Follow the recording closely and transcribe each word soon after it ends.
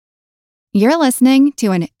You're listening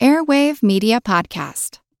to an Airwave Media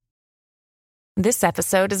Podcast. This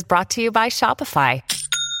episode is brought to you by Shopify.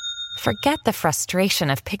 Forget the frustration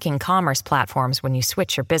of picking commerce platforms when you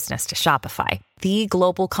switch your business to Shopify, the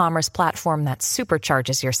global commerce platform that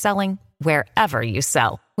supercharges your selling wherever you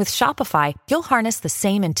sell. With Shopify, you'll harness the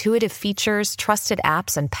same intuitive features, trusted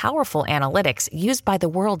apps, and powerful analytics used by the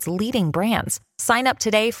world's leading brands. Sign up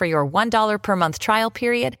today for your $1 per month trial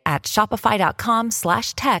period at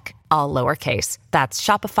shopify.com/tech, all lowercase. That's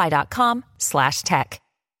shopify.com/tech.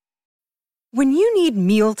 When you need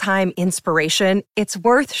mealtime inspiration, it's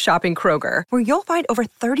worth shopping Kroger, where you'll find over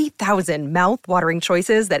 30,000 mouth-watering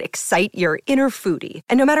choices that excite your inner foodie.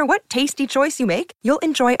 And no matter what tasty choice you make, you'll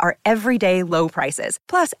enjoy our everyday low prices,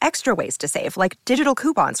 plus extra ways to save, like digital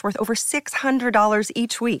coupons worth over $600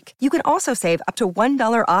 each week. You can also save up to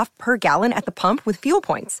 $1 off per gallon at the pump with fuel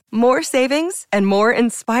points. More savings and more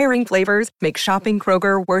inspiring flavors make shopping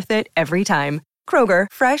Kroger worth it every time. Kroger,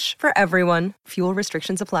 fresh for everyone. Fuel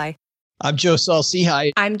restrictions apply. I'm Joe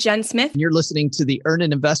Saul-Sehy. I'm Jen Smith. And you're listening to the Earn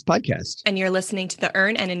and Invest podcast. And you're listening to the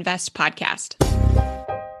Earn and Invest podcast.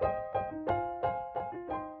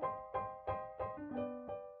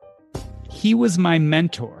 He was my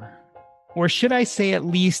mentor, or should I say at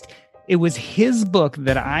least it was his book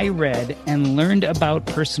that I read and learned about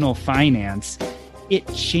personal finance. It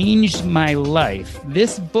changed my life.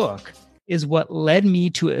 This book is what led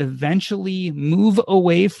me to eventually move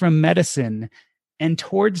away from medicine and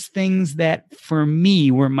towards things that for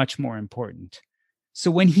me were much more important.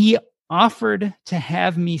 So when he offered to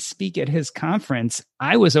have me speak at his conference,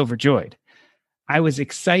 I was overjoyed. I was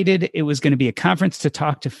excited. It was going to be a conference to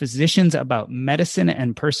talk to physicians about medicine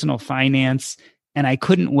and personal finance, and I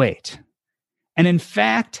couldn't wait. And in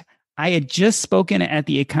fact, I had just spoken at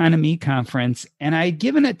the Economy Conference, and I had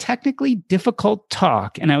given a technically difficult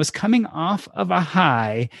talk, and I was coming off of a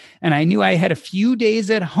high, and I knew I had a few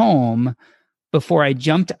days at home before I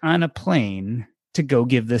jumped on a plane to go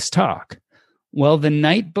give this talk. Well, the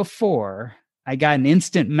night before, I got an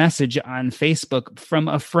instant message on Facebook from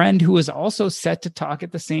a friend who was also set to talk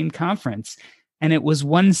at the same conference. And it was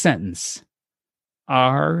one sentence: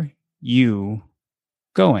 "Are you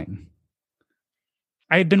going?"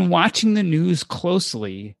 I had been watching the news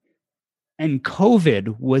closely, and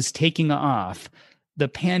COVID was taking off. The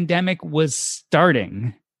pandemic was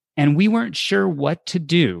starting, and we weren't sure what to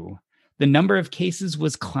do. The number of cases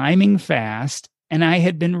was climbing fast, and I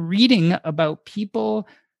had been reading about people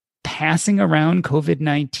passing around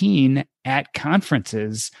COVID-19 at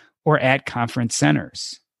conferences or at conference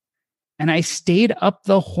centers. And I stayed up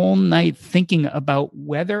the whole night thinking about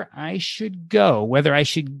whether I should go, whether I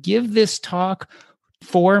should give this talk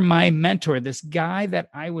for my mentor, this guy that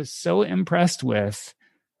I was so impressed with,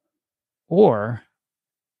 or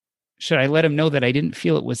should I let him know that I didn't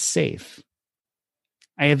feel it was safe?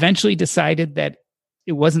 I eventually decided that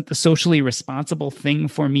it wasn't the socially responsible thing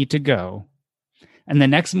for me to go. And the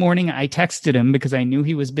next morning I texted him because I knew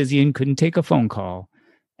he was busy and couldn't take a phone call,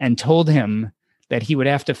 and told him that he would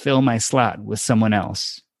have to fill my slot with someone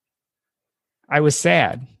else. I was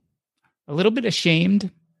sad, a little bit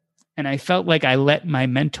ashamed, and I felt like I let my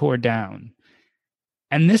mentor down.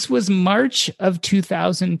 And this was March of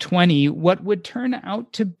 2020, what would turn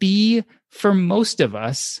out to be, for most of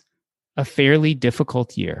us, a fairly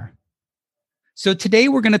difficult year. So today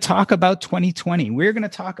we're going to talk about 2020. We're going to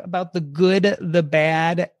talk about the good, the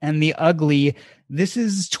bad, and the ugly. This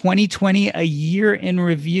is 2020, a year in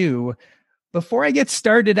review. Before I get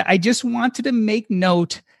started, I just wanted to make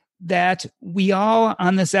note that we all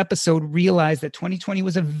on this episode realize that 2020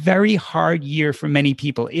 was a very hard year for many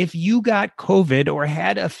people. If you got COVID or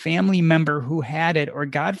had a family member who had it, or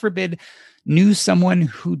God forbid, knew someone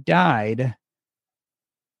who died,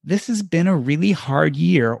 this has been a really hard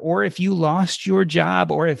year. Or if you lost your job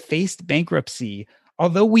or have faced bankruptcy,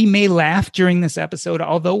 although we may laugh during this episode,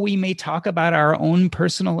 although we may talk about our own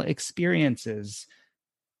personal experiences,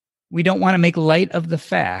 we don't want to make light of the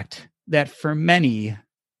fact that for many,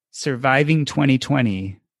 surviving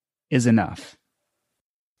 2020 is enough.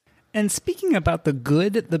 And speaking about the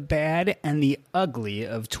good, the bad, and the ugly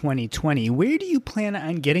of 2020, where do you plan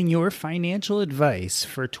on getting your financial advice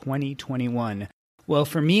for 2021? Well,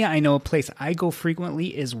 for me, I know a place I go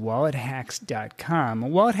frequently is wallethacks.com.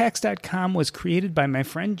 Wallethacks.com was created by my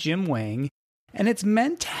friend Jim Wang, and it's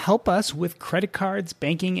meant to help us with credit cards,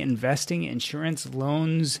 banking, investing, insurance,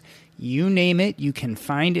 loans, you name it. You can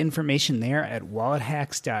find information there at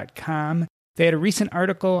wallethacks.com. They had a recent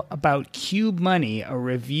article about Cube Money, a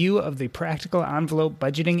review of the Practical Envelope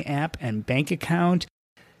budgeting app and bank account.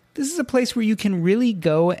 This is a place where you can really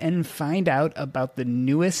go and find out about the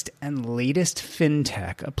newest and latest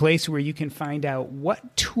fintech, a place where you can find out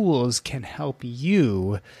what tools can help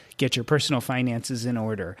you get your personal finances in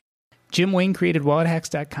order. Jim Wayne created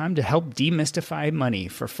WalletHacks.com to help demystify money.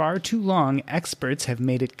 For far too long, experts have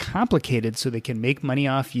made it complicated so they can make money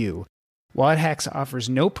off you. Wallet Hacks offers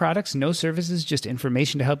no products, no services, just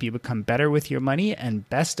information to help you become better with your money, and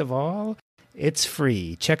best of all, it's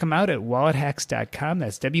free. Check them out at WalletHacks.com.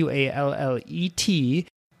 That's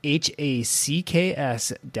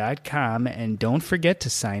WalletHacks.com. And don't forget to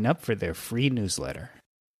sign up for their free newsletter.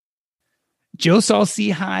 Joe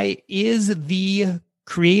Saul-Sehy is the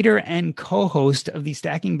creator and co-host of the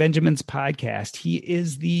Stacking Benjamins podcast. He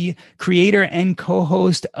is the creator and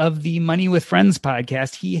co-host of the Money with Friends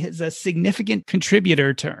podcast. He is a significant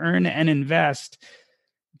contributor to Earn and Invest.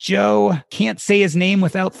 Joe, can't say his name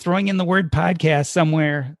without throwing in the word podcast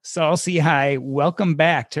somewhere. Saul-Sehy, welcome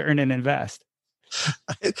back to Earn and Invest.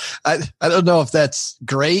 I don't know if that's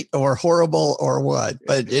great or horrible or what,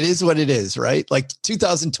 but it is what it is, right? Like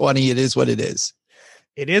 2020, it is what it is.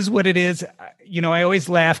 It is what it is. You know, I always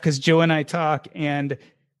laugh because Joe and I talk and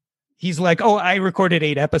he's like, oh, I recorded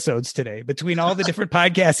 8 episodes today between all the different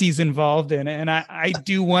podcasts he's involved in. And I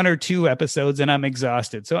do 1 or 2 episodes and I'm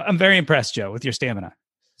exhausted. So I'm very impressed, Joe, with your stamina.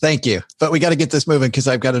 Thank you. But we got to get this moving because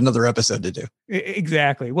I've got another episode to do.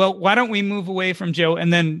 Exactly. Well, why don't we move away from Joe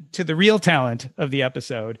and then to the real talent of the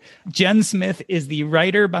episode? Jen Smith is the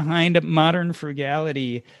writer behind Modern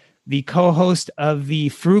Frugality, the co-host of the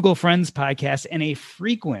Frugal Friends podcast, and a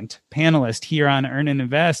frequent panelist here on Earn and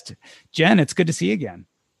Invest. Jen, it's good to see you again.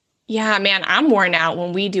 Yeah, man, I'm worn out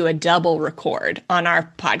when we do a double record on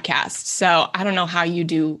our podcast. So I don't know how you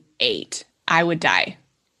do 8. I would die.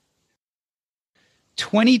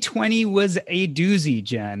 2020 was a doozy,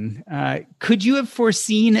 Jen. Could you have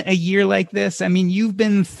foreseen a year like this? I mean, you've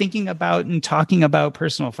been thinking about and talking about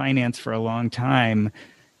personal finance for a long time.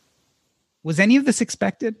 Was any of this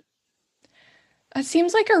expected? It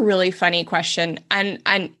seems like a really funny question. And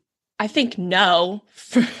I think no,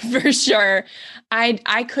 for sure. I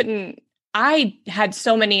had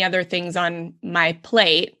so many other things on my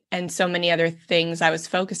plate and so many other things I was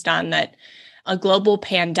focused on that a global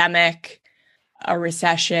pandemic, a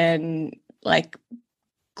recession, like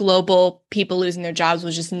global people losing their jobs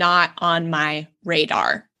was just not on my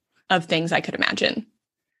radar of things I could imagine.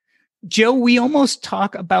 Joe, we almost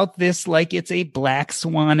talk about this like it's a black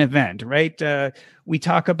swan event, right? We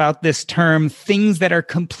talk about this term, things that are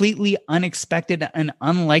completely unexpected and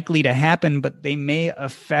unlikely to happen, but they may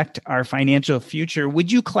affect our financial future.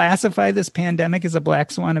 Would you classify this pandemic as a black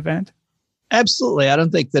swan event? Absolutely. I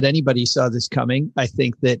don't think that anybody saw this coming. I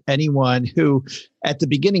think that anyone who at the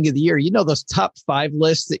beginning of the year, you know, those top 5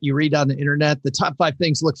 lists that you read on the internet, the top 5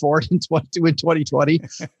 things to look forward in 2020,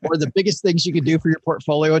 or the biggest things you can do for your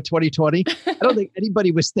portfolio in 2020. I don't think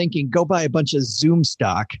anybody was thinking go buy a bunch of Zoom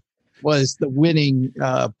stock was the winning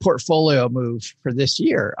portfolio move for this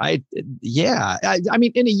year. I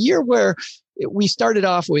mean, in a year where we started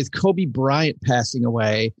off with Kobe Bryant passing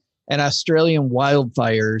away and Australian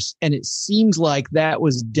wildfires, and it seems like that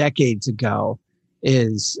was decades ago,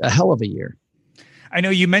 is a hell of a year. I know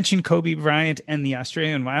you mentioned Kobe Bryant and the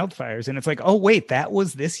Australian wildfires, and it's like, oh, wait, that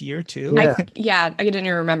was this year too? I didn't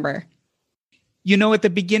even remember. You know, at the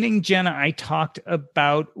beginning, Jenna, I talked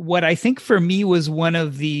about what I think for me was one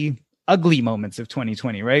of the ugly moments of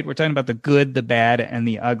 2020, right? We're talking about the good, the bad, and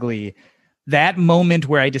the ugly. That moment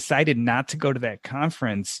where I decided not to go to that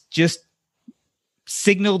conference just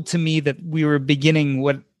signaled to me that we were beginning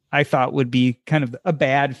what I thought would be kind of a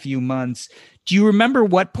bad few months. Do you remember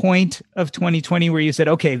what point of 2020 where you said,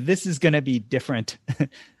 okay, this is going to be different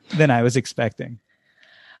than I was expecting?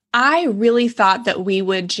 I really thought that we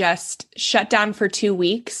would just shut down for 2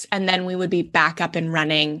 weeks and then we would be back up and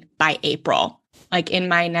running by April. Like in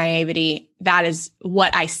my naivety, that is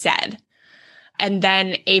what I said. And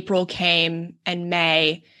then April came and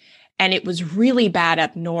May, and it was really bad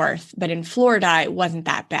up north, but in Florida, it wasn't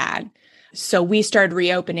that bad. So we started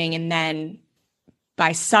reopening, and then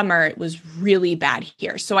by summer, it was really bad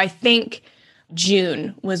here. So I think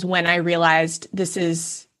June was when I realized this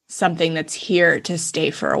is something that's here to stay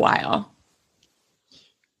for a while.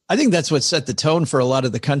 I think that's what set the tone for a lot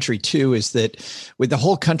of the country too, is that with the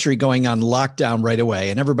whole country going on lockdown right away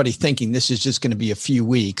and everybody thinking this is just going to be a few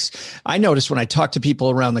weeks. I noticed when I talked to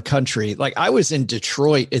people around the country, like I was in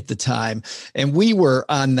Detroit at the time and we were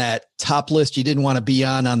on that top list you didn't want to be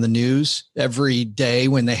on the news every day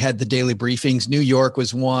when they had the daily briefings. New York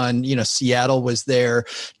was one, Seattle was there,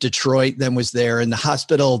 Detroit then was there, and the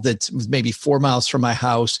hospital that was maybe 4 miles from my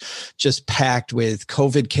house just packed with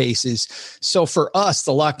COVID cases. So for us,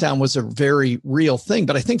 the lockdown was a very real thing.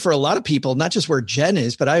 But I think for a lot of people, not just where Jen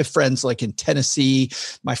is, but I have friends like in Tennessee,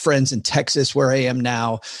 my friends in Texas, where I am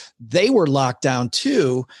now, they were locked down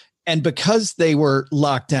too. And because they were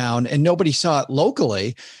locked down and nobody saw it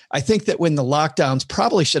locally, I think that when the lockdowns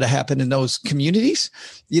probably should have happened in those communities,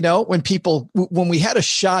 when we had a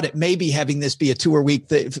shot at maybe having this be a 2 or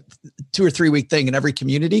 3 week thing in every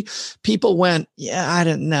community, people went, yeah, I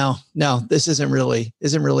don't know. No, this isn't really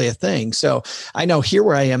a thing. So I know here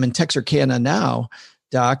where I am in Texarkana now,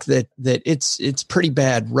 Doc, that it's pretty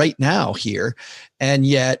bad right now here. And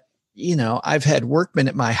yet, I've had workmen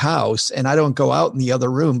at my house and I don't go out in the other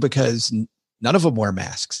room because none of them wear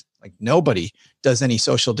masks. Like nobody does any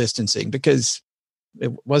social distancing because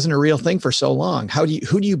it wasn't a real thing for so long.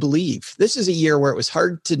 Who do you believe? This is a year where it was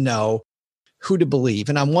hard to know who to believe.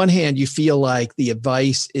 And on one hand, you feel like the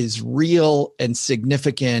advice is real and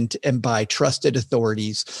significant and by trusted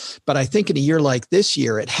authorities. But I think in a year like this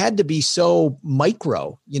year, it had to be so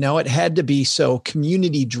micro, it had to be so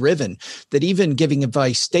community driven that even giving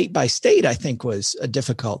advice state by state, I think was a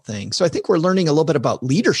difficult thing. So I think we're learning a little bit about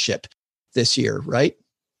leadership this year, right?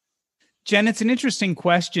 Jen, it's an interesting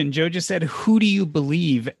question. Joe just said, who do you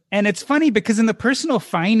believe? And it's funny because in the personal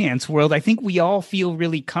finance world, I think we all feel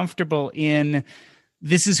really comfortable in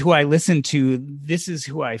this is who I listen to. This is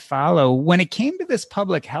who I follow. When it came to this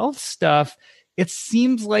public health stuff, it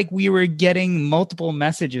seems like we were getting multiple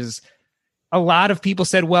messages. A lot of people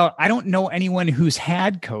said, well, I don't know anyone who's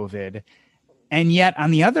had COVID. And yet,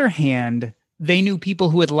 on the other hand, they knew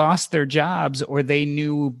people who had lost their jobs or they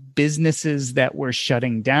knew businesses that were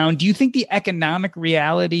shutting down. Do you think the economic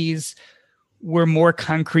realities were more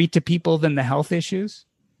concrete to people than the health issues?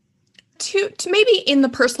 To maybe in the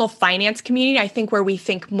personal finance community, I think where we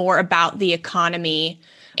think more about the economy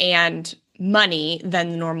and money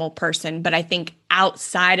than the normal person. But I think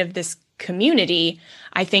outside of this community,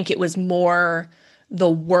 I think it was more the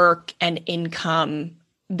work and income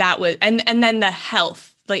that was, and then the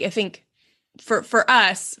health. Like I think for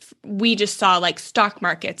us, we just saw like stock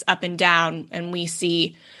markets up and down, and we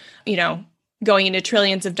see, going into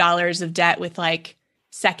trillions of dollars of debt with like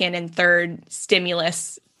second and third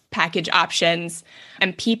stimulus package options,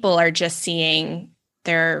 and people are just seeing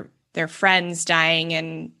their friends dying,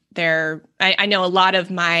 and I know a lot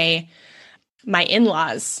of my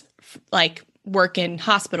in-laws like work in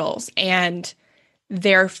hospitals, and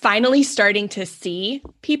they're finally starting to see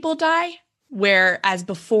people die, whereas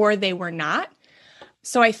before they were not.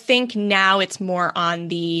 So I think now it's more on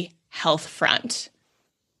the health front.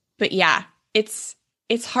 But yeah, it's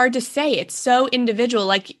hard to say. It's so individual.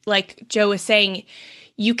 Like Joe was saying,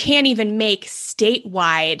 you can't even make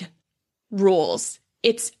statewide rules.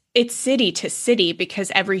 It's city to city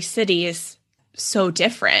because every city is so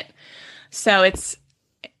different. So it's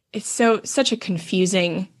such a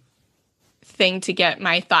confusing thing to get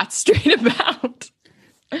my thoughts straight about.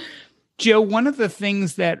 Joe, one of the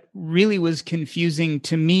things that really was confusing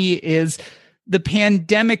to me is the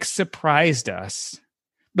pandemic surprised us,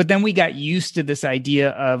 but then we got used to this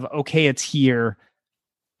idea of, okay, it's here.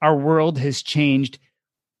 Our world has changed,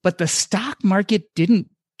 but the stock market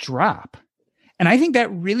didn't drop. And I think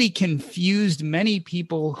that really confused many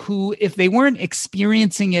people who, if they weren't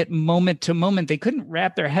experiencing it moment to moment, they couldn't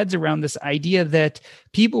wrap their heads around this idea that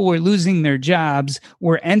people were losing their jobs,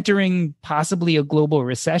 were entering possibly a global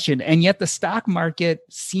recession. And yet the stock market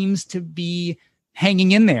seems to be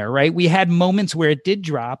hanging in there, right? We had moments where it did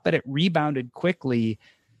drop, but it rebounded quickly.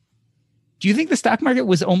 Do you think the stock market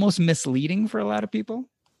was almost misleading for a lot of people?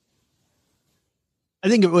 I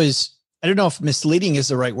think it was, I don't know if misleading is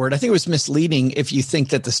the right word. I think it was misleading if you think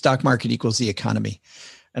that the stock market equals the economy.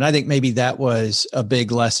 And I think maybe that was a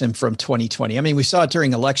big lesson from 2020. I mean, we saw it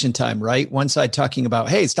during election time, right? One side talking about,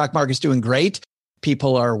 hey, stock market's doing great.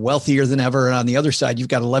 People are wealthier than ever. And on the other side, you've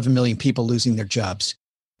got 11 million people losing their jobs.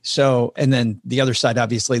 So, and then the other side,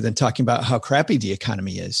 obviously, then talking about how crappy the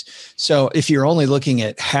economy is. So if you're only looking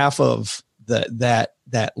at half of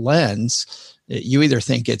that lens, you either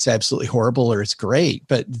think it's absolutely horrible or it's great.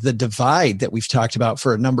 But the divide that we've talked about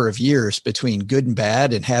for a number of years between good and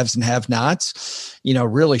bad and haves and have-nots,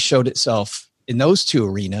 really showed itself in those two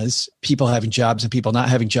arenas, people having jobs and people not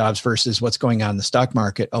having jobs versus what's going on in the stock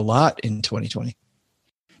market a lot in 2020.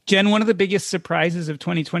 Jen, one of the biggest surprises of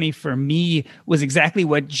 2020 for me was exactly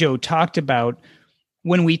what Joe talked about.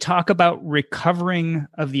 When we talk about recovering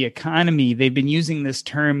of the economy, they've been using this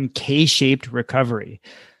term K-shaped recovery.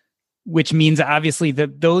 which means obviously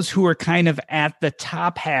that those who are kind of at the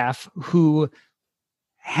top half, who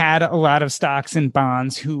had a lot of stocks and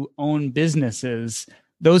bonds, who own businesses,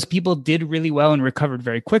 those people did really well and recovered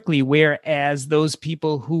very quickly, whereas those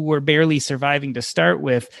people who were barely surviving to start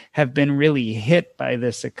with have been really hit by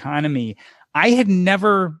this economy. I had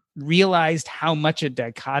never realized how much a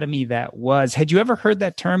dichotomy that was. Had you ever heard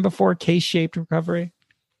that term before, K-shaped recovery?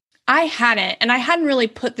 I hadn't, and I hadn't really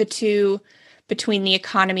put the two between the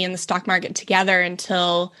economy and the stock market together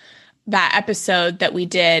until that episode that we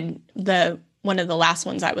did, one of the last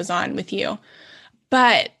ones I was on with you.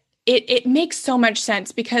 But it makes so much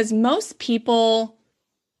sense because most people,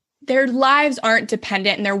 their lives aren't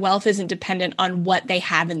dependent and their wealth isn't dependent on what they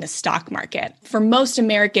have in the stock market. For most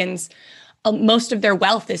Americans, most of their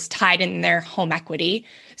wealth is tied in their home equity.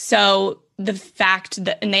 So the fact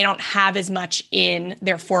that, and they don't have as much in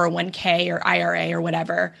their 401k or IRA or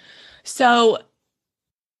whatever. So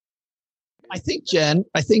I think, Jen,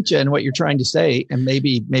 what you're trying to say, and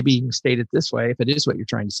maybe you can state it this way, if it is what you're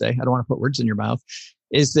trying to say, I don't want to put words in your mouth,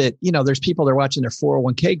 is that, there's people that are watching their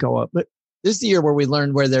 401k go up. But this is the year where we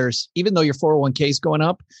learned where there's, even though your 401k is going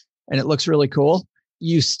up and it looks really cool,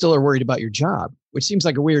 you still are worried about your job, which seems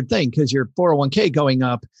like a weird thing because your 401k going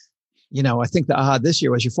up, I think the aha this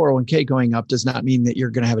year was your 401k going up does not mean that you're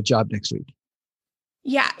going to have a job next week.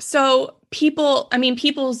 Yeah. So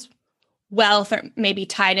people's wealth are maybe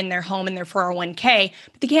tied in their home and their 401k,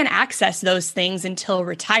 but they can't access those things until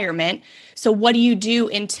retirement. So what do you do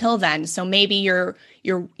until then? So maybe your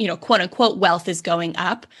quote unquote wealth is going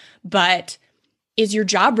up, but is your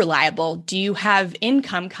job reliable? Do you have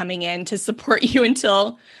income coming in to support you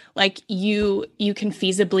until you can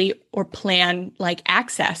feasibly or plan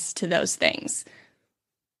access to those things?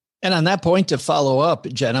 And on that point, to follow up,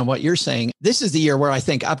 Jen, on what you're saying, this is the year where I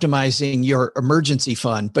think optimizing your emergency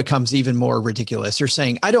fund becomes even more ridiculous. You're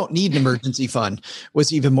saying, I don't need an emergency fund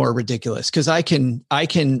was even more ridiculous because I can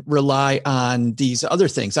rely on these other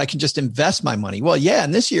things. I can just invest my money. Well, yeah,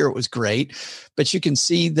 and this year it was great. But you can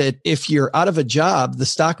see that if you're out of a job, the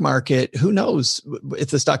stock market, who knows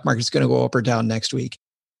if the stock market is going to go up or down next week.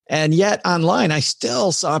 And yet online, I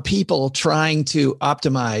still saw people trying to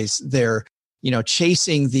optimize their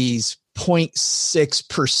chasing these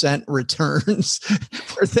 0.6% returns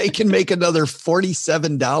where they can make another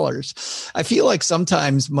 $47. I feel like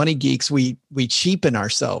sometimes money geeks, we cheapen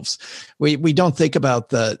ourselves. We don't think about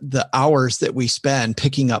the hours that we spend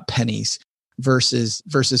picking up pennies versus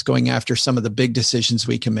going after some of the big decisions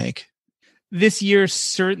we can make. This year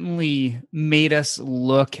certainly made us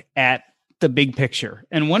look at the big picture.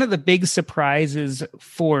 And one of the big surprises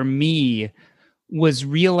for me was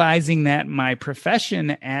realizing that my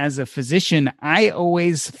profession as a physician, I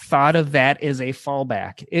always thought of that as a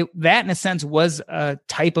fallback. That, in a sense, was a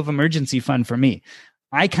type of emergency fund for me.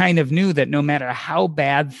 I kind of knew that no matter how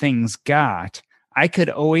bad things got, I could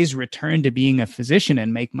always return to being a physician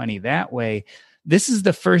and make money that way. This is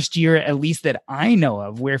the first year, at least that I know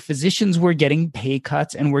of, where physicians were getting pay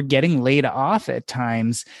cuts and were getting laid off at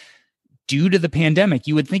times due to the pandemic.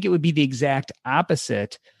 You would think it would be the exact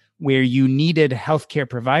opposite, where you needed healthcare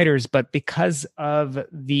providers, but because of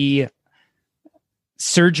the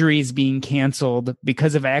surgeries being canceled,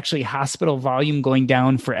 because of actually hospital volume going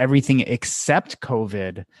down for everything except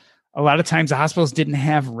COVID, a lot of times the hospitals didn't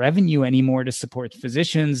have revenue anymore to support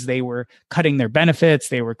physicians. They were cutting their benefits.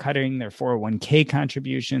 They were cutting their 401k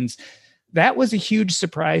contributions. That was a huge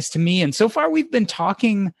surprise to me. And so far, we've been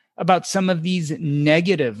talking about some of these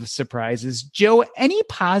negative surprises. Joe, any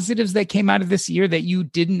positives that came out of this year that you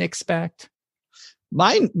didn't expect?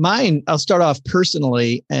 Mine, I'll start off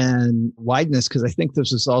personally and widen this because I think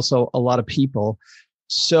this is also a lot of people.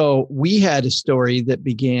 So we had a story that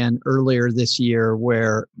began earlier this year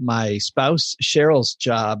where my spouse, Cheryl's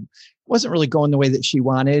job wasn't really going the way that she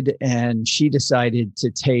wanted. And she decided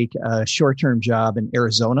to take a short-term job in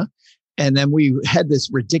Arizona. And then we had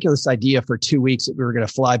this ridiculous idea for 2 weeks that we were going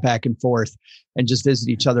to fly back and forth and just visit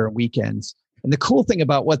each other on weekends. And the cool thing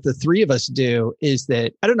about what the three of us do is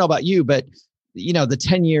that, I don't know about you, but the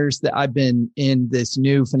 10 years that I've been in this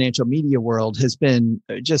new financial media world has been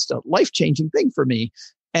just a life-changing thing for me.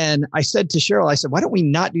 And I said to Cheryl, why don't we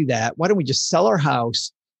not do that? Why don't we just sell our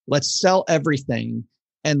house? Let's sell everything.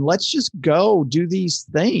 And let's just go do these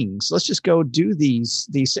things. Let's just go do these.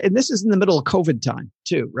 And this is in the middle of COVID time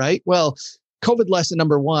too, right? Well, COVID lesson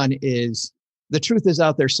number one is the truth is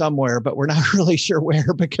out there somewhere, but we're not really sure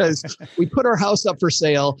where because we put our house up for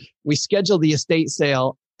sale. We scheduled the estate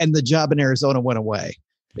sale and the job in Arizona went away.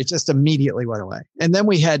 It just immediately went away. And then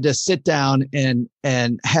we had to sit down and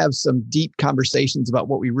have some deep conversations about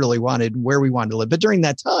what we really wanted and where we wanted to live. But during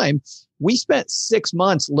that time, I spent 6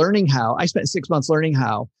 months learning how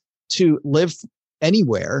to live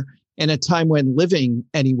anywhere in a time when living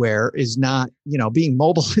anywhere is not, being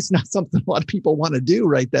mobile is not something a lot of people want to do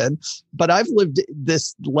right then. But I've lived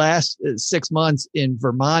this last 6 months in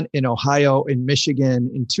Vermont, in Ohio, in Michigan,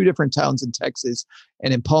 in 2 different towns in Texas,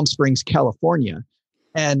 and in Palm Springs, California.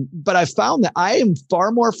 But I found that I am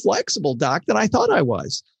far more flexible, Doc, than I thought I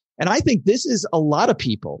was. And I think this is a lot of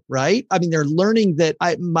people, right? I mean, they're learning that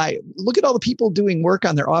look at all the people doing work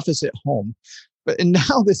on their office at home. And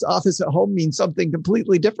now this office at home means something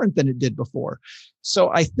completely different than it did before.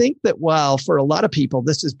 So I think that while for a lot of people,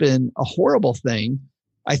 this has been a horrible thing,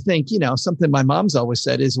 I think, something my mom's always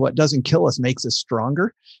said is what doesn't kill us makes us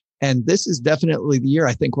stronger. And this is definitely the year,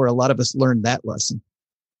 I think, where a lot of us learned that lesson.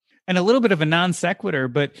 And a little bit of a non sequitur,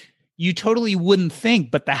 but you totally wouldn't think,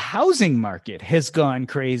 but the housing market has gone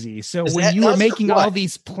crazy. So when you were making all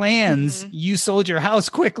these plans, you sold your house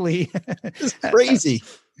quickly. It's crazy.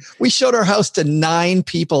 We showed our house to 9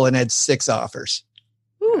 people and had 6 offers.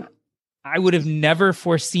 Ooh. I would have never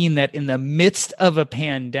foreseen that in the midst of a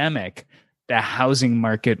pandemic, the housing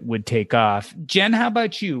market would take off. Jen, how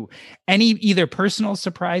about you? Any either personal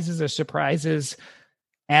surprises or surprises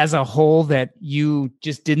as a whole that you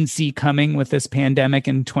just didn't see coming with this pandemic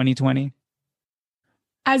in 2020?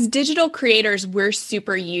 As digital creators, we're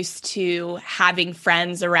super used to having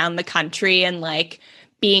friends around the country and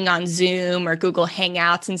being on Zoom or Google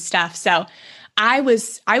Hangouts and stuff. So I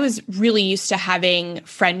was really used to having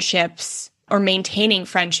friendships or maintaining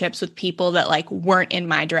friendships with people that weren't in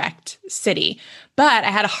my direct city. But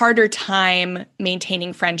I had a harder time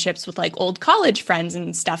maintaining friendships with old college friends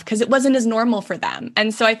and stuff because it wasn't as normal for them.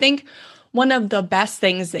 And so I think one of the best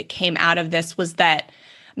things that came out of this was that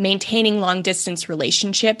maintaining long distance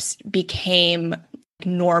relationships became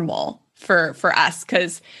normal for us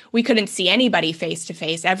because we couldn't see anybody face to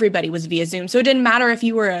face. Everybody was via Zoom. So it didn't matter if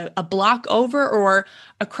you were a block over or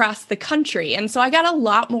across the country. And so I got a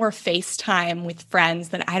lot more FaceTime with friends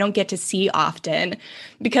that I don't get to see often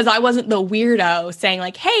because I wasn't the weirdo saying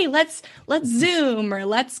hey, let's Zoom or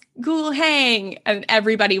let's Google Hang. And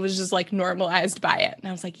everybody was just normalized by it. And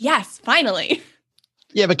I was yes, finally.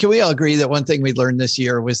 Yeah, but can we all agree that one thing we learned this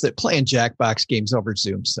year was that playing Jackbox games over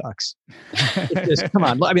Zoom sucks? Come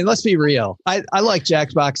on. I mean, let's be real. I like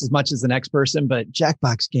Jackbox as much as the next person, but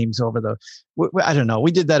Jackbox games over I don't know.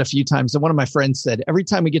 We did that a few times. And one of my friends said, every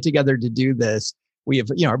time we get together to do this, we have,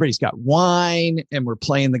 everybody's got wine and we're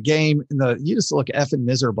playing the game. And you just look effing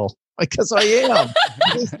miserable. Because I am.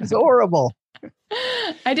 This is horrible.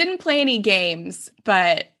 I didn't play any games,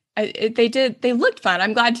 but they looked fun.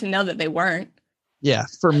 I'm glad to know that they weren't. Yeah,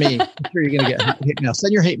 for me. I'm sure you're going to get hate mail.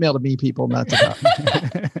 Send your hate mail to me, people, not to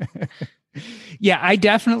Doc. Yeah, I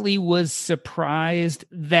definitely was surprised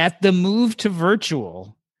that the move to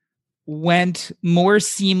virtual went more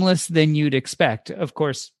seamless than you'd expect. Of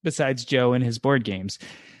course, besides Joe and his board games.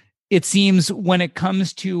 It seems when it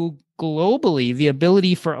comes to globally, the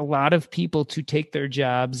ability for a lot of people to take their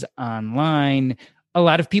jobs online, a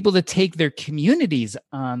lot of people to take their communities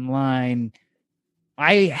online,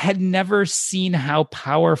 I had never seen how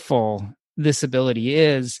powerful this ability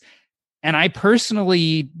is. And I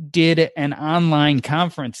personally did an online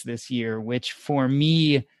conference this year, which for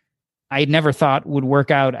me, I never thought would work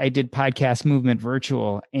out. I did Podcast Movement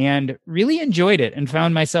Virtual and really enjoyed it and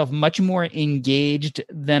found myself much more engaged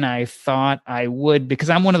than I thought I would, because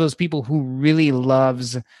I'm one of those people who really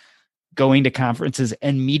loves going to conferences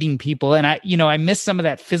and meeting people. And I miss some of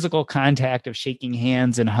that physical contact of shaking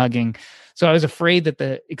hands and hugging. So I was afraid that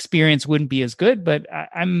the experience wouldn't be as good, but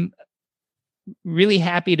I'm really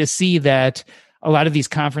happy to see that a lot of these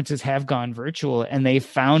conferences have gone virtual and they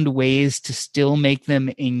found ways to still make them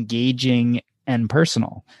engaging and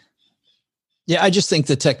personal. Yeah, I just think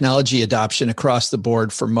the technology adoption across the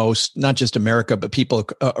board for most, not just America, but people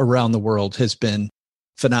around the world has been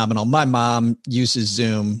phenomenal. My mom uses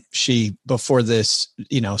Zoom. She, before this,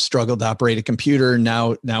 struggled to operate a computer.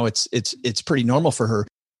 Now it's pretty normal for her.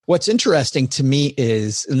 What's interesting to me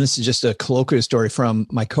is, and this is just a colloquial story from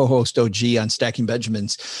my co-host OG on Stacking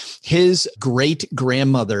Benjamins, his great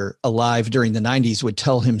grandmother alive during the 90s would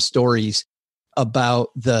tell him stories about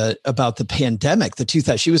the pandemic.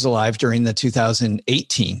 She was alive during the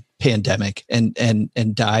 2018 pandemic and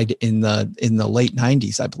died in the late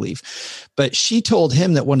 90s, I believe. But she told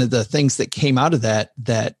him that one of the things that came out of that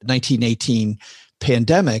 1918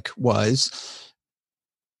 pandemic was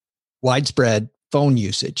widespread phone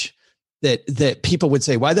usage. that people would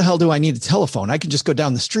say, why the hell do I need a telephone? I can just go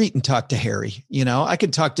down the street and talk to Harry. I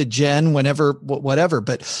could talk to Jen whenever, whatever.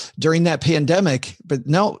 But during that pandemic, but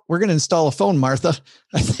no, we're going to install a phone, Martha.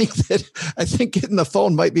 I think getting the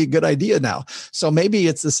phone might be a good idea now. So maybe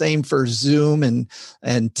it's the same for Zoom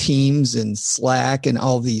and Teams and Slack and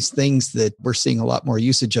all these things that we're seeing a lot more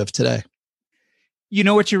usage of today.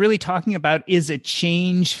 What you're really talking about is a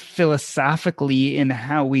change philosophically in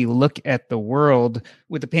how we look at the world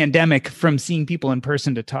with the pandemic, from seeing people in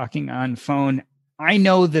person to talking on phone. I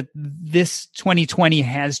know that this 2020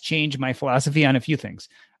 has changed my philosophy on a few things.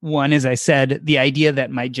 One, as I said, the idea that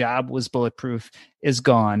my job was bulletproof is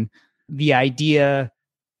gone. The idea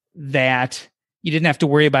that you didn't have to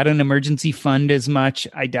worry about an emergency fund as much,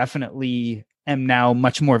 I definitely am now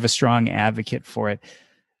much more of a strong advocate for it.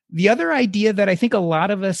 The other idea that I think a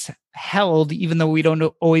lot of us held, even though we don't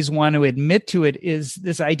always want to admit to it, is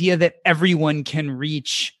this idea that everyone can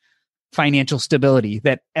reach financial stability,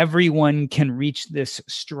 that everyone can reach this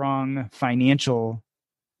strong financial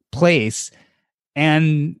place.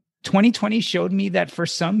 And 2020 showed me that for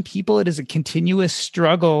some people, it is a continuous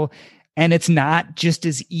struggle. And it's not just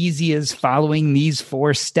as easy as following these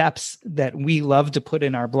 4 steps that we love to put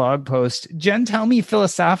in our blog post. Jen, tell me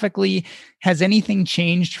philosophically, has anything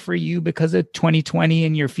changed for you because of 2020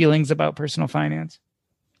 and your feelings about personal finance?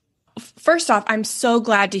 First off, I'm so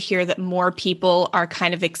glad to hear that more people are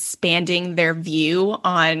kind of expanding their view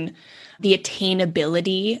on the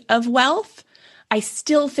attainability of wealth. I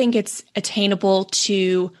still think it's attainable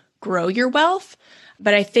to grow your wealth,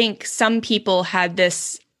 but I think some people had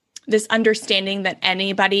this understanding that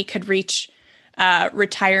anybody could reach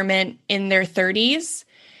retirement in their 30s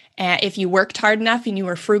if you worked hard enough and you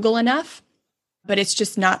were frugal enough, but it's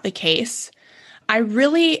just not the case. I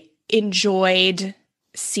really enjoyed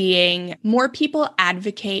seeing more people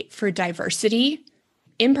advocate for diversity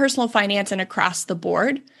in personal finance and across the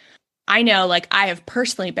board. I know, I have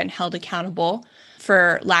personally been held accountable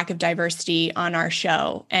for lack of diversity on our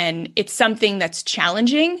show. And it's something that's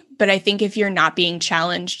challenging, but I think if you're not being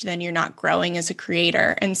challenged, then you're not growing as a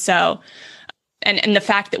creator. And so, and the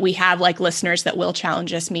fact that we have listeners that will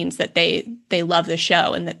challenge us means that they love the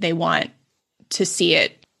show and that they want to see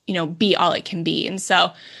it, be all it can be. And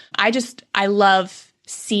so I love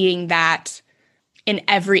seeing that in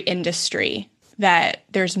every industry, that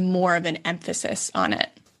there's more of an emphasis on it.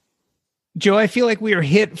 Joe, I feel like we were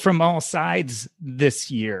hit from all sides this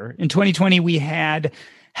year. In 2020, we had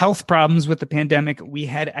health problems with the pandemic. We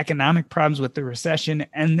had economic problems with the recession.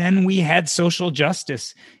 And then we had social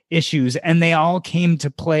justice issues, and they all came to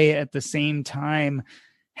play at the same time.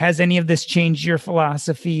 Has any of this changed your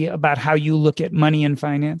philosophy about how you look at money and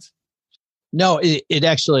finance? No, it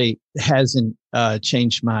actually hasn't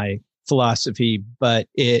changed my philosophy, but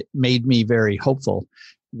it made me very hopeful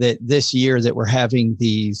that this year that we're having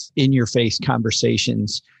these in-your-face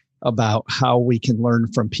conversations about how we can learn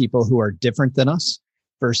from people who are different than us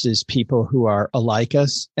versus people who are alike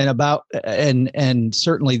us, and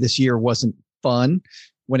certainly this year wasn't fun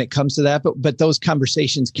when it comes to that, but those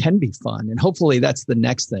conversations can be fun, and hopefully that's the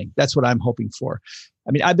next thing. That's what I'm hoping for.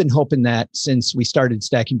 I mean, I've been hoping that since we started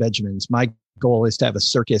Stacking Benjamins. My goal is to have a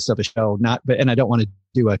circus of a show, and I don't want to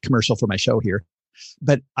do a commercial for my show here.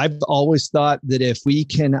 But I've always thought that if we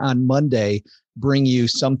can on Monday bring you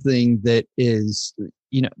something that is,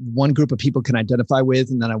 one group of people can identify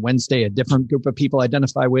with, and then on Wednesday, a different group of people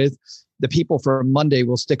identify with, the people from Monday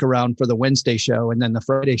will stick around for the Wednesday show and then the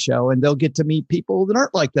Friday show, and they'll get to meet people that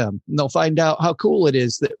aren't like them. And they'll find out how cool it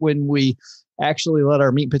is that when we actually let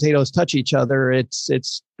our meat and potatoes touch each other, it's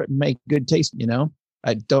make good taste,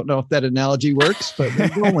 I don't know if that analogy works, but we're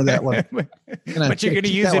going with that one. But you're going to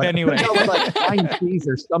use it anyway. Like fine cheese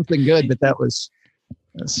or something good, but that's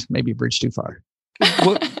maybe a bridge too far.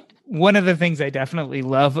 Well, one of the things I definitely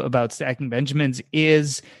love about Stacking Benjamins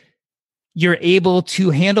is you're able to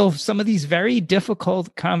handle some of these very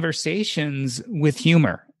difficult conversations with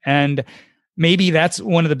humor. And maybe that's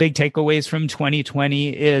one of the big takeaways from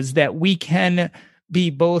 2020 is that we can be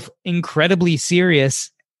both incredibly serious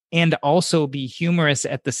and also be humorous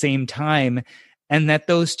at the same time, and that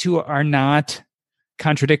those two are not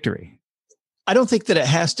contradictory. I don't think that it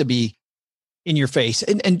has to be in your face.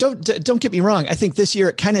 And don't get me wrong. I think this year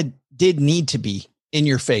it kind of did need to be in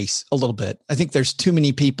your face a little bit. I think there's too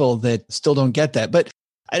many people that still don't get that.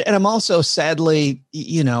 And I'm also sadly,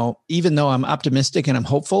 even though I'm optimistic and I'm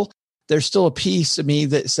hopeful, there's still a piece of me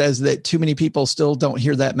that says that too many people still don't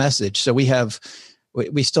hear that message. So we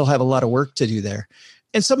still have a lot of work to do there.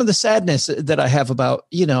 And some of the sadness that I have about,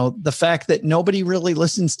 the fact that nobody really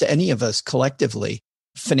listens to any of us collectively.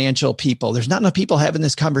 financial people. There's not enough people having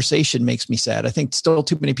this conversation, makes me sad. I think still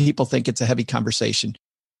too many people think it's a heavy conversation.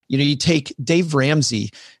 You take Dave Ramsey,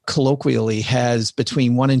 colloquially has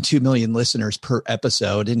between 1 and 2 million listeners per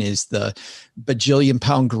episode and is the bajillion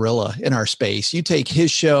pound gorilla in our space. You take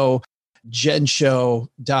his show, Jen's show,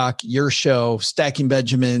 Doc, your show, Stacking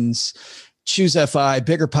Benjamins, Choose FI,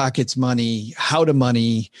 Bigger Pockets Money, How to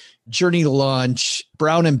Money, Journey to Launch,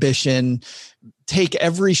 Brown Ambition. Take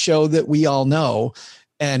every show that we all know,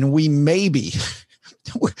 and we maybe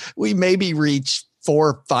reach 4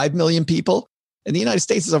 or 5 million people. And the United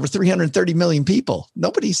States is over 330 million people.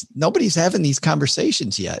 Nobody's having these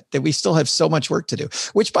conversations yet, that we still have so much work to do,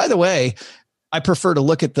 which, by the way, I prefer to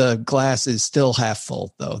look at the glass as still half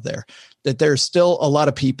full, though, that there's still a lot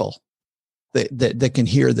of people that can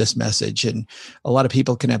hear this message, and a lot of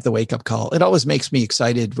people can have the wake up call. It always makes me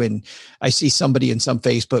excited when I see somebody in some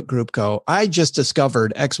Facebook group go, I just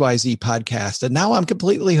discovered XYZ podcast and now I'm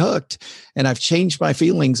completely hooked and I've changed my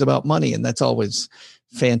feelings about money. And that's always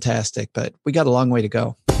fantastic, but we got a long way to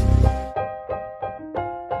go.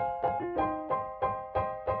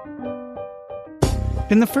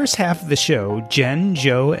 In the first half of the show, Jen,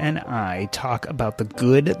 Joe, and I talk about the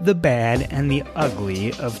good, the bad, and the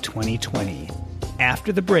ugly of 2020.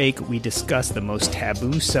 After the break, we discuss the most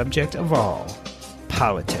taboo subject of all,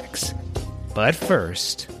 politics. But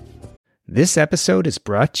first, this episode is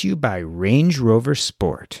brought to you by Range Rover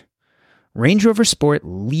Sport. Range Rover Sport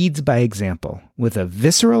leads by example. With a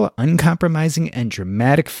visceral, uncompromising, and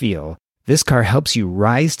dramatic feel, this car helps you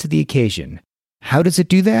rise to the occasion. How does it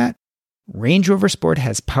do that? Range Rover Sport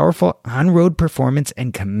has powerful on-road performance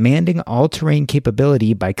and commanding all-terrain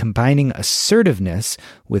capability by combining assertiveness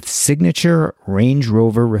with signature Range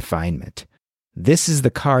Rover refinement. This is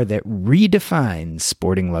the car that redefines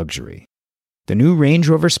sporting luxury. The new Range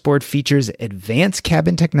Rover Sport features advanced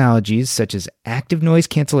cabin technologies such as active noise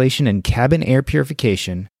cancellation and cabin air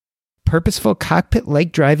purification, purposeful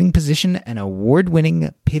cockpit-like driving position, and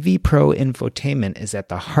award-winning Pivi Pro infotainment is at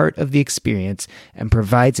the heart of the experience and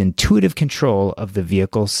provides intuitive control of the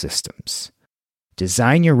vehicle systems.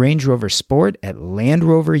 Design your Range Rover Sport at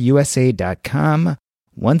LandRoverUSA.com.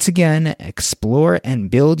 Once again, explore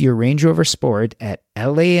and build your Range Rover Sport at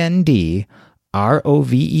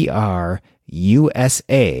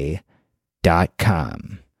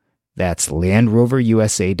LandRoverUSA.com. That's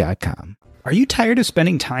LandRoverUSA.com. Are you tired of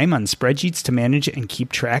spending time on spreadsheets to manage and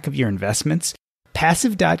keep track of your investments?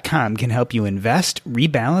 Passive.com can help you invest,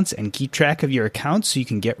 rebalance, and keep track of your accounts so you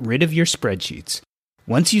can get rid of your spreadsheets.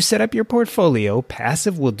 Once you set up your portfolio,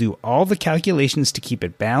 Passive will do all the calculations to keep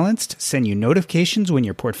it balanced, send you notifications when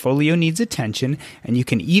your portfolio needs attention, and you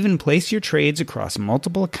can even place your trades across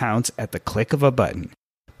multiple accounts at the click of a button.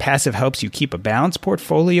 Passive helps you keep a balanced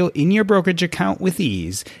portfolio in your brokerage account with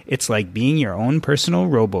ease. It's like being your own personal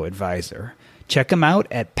robo-advisor. Check them out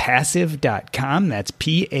at passive.com. That's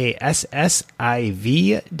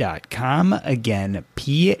PASSIV.com. Again,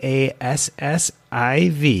 PASSIV.com.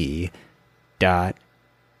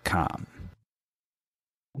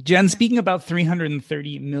 Jen, speaking about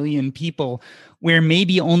 330 million people, where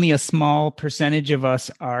maybe only a small percentage of us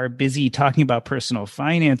are busy talking about personal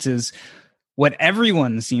finances, what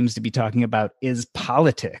everyone seems to be talking about is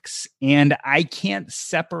politics. And I can't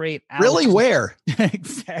separate out. Really? Where?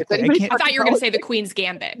 Exactly. I thought you were going to say the Queen's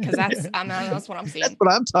Gambit, because that's what I'm seeing. That's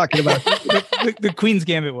what I'm talking about. The Queen's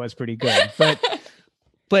Gambit was pretty good.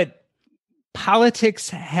 But politics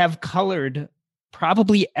have colored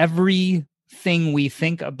probably everything we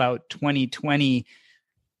think about 2020.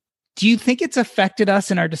 Do you think it's affected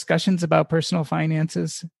us in our discussions about personal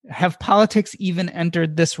finances? Have politics even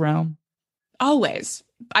entered this realm? Always.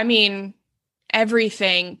 I mean,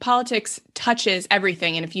 everything. Politics touches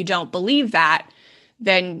everything. And if you don't believe that,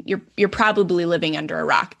 then you're probably living under a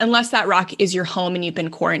rock, unless that rock is your home and you've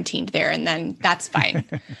been quarantined there, and then that's fine.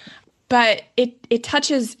 But it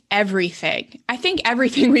touches everything. I think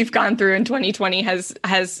everything we've gone through in 2020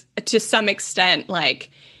 has to some extent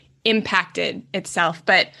impacted itself.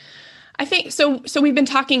 But I think so we've been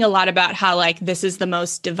talking a lot about how this is the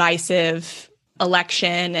most divisive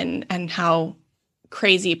election and how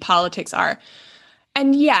crazy politics are.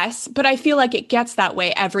 And yes, but I feel like it gets that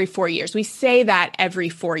way every 4 years. We say that every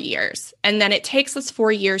 4 years, and then it takes us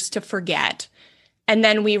 4 years to forget. And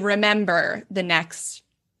then we remember the next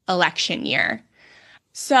election year.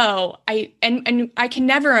 So I can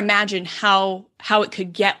never imagine how it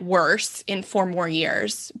could get worse in 4 more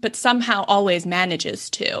years, but somehow always manages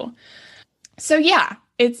to. So yeah,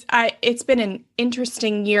 it's been an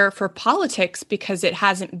interesting year for politics because it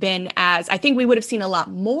hasn't been as, I think we would have seen a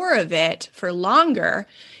lot more of it for longer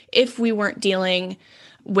if we weren't dealing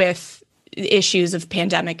with issues of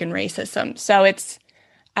pandemic and racism. So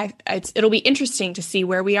it'll be interesting to see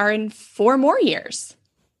where we are in 4 more years.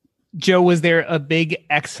 Joe, was there a big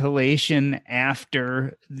exhalation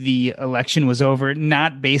after the election was over,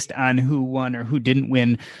 not based on who won or who didn't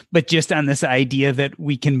win, but just on this idea that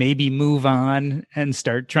we can maybe move on and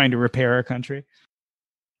start trying to repair our country?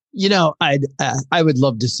 I would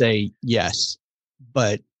love to say yes,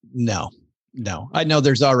 but no. I know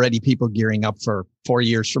there's already people gearing up for 4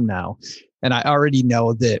 years from now. And I already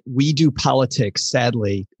know that we do politics,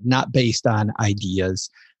 sadly, not based on ideas,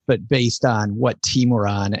 but based on what team we're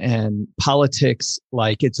on. And politics,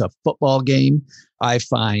 like it's a football game, I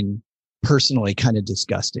find personally kind of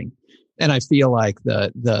disgusting. And I feel like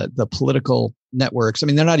the political networks, I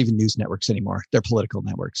mean, they're not even news networks anymore. They're political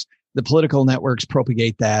networks. The political networks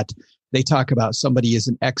propagate that. They talk about somebody is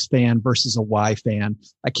an X fan versus a Y fan.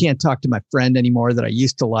 I can't talk to my friend anymore that I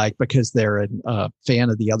used to like because they're a fan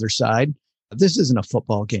of the other side. This isn't a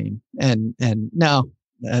football game. And no,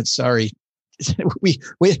 sorry. We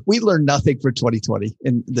learned nothing from 2020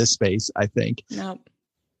 in this space, I think. No.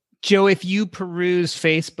 Joe, if you peruse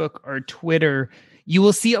Facebook or Twitter, you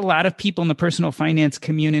will see a lot of people in the personal finance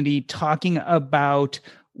community talking about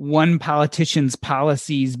one politician's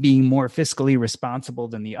policies being more fiscally responsible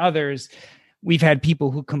than the others. We've had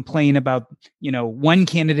people who complain about, one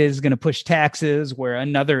candidate is going to push taxes where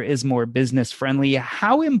another is more business friendly.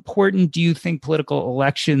 How important do you think political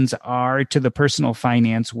elections are to the personal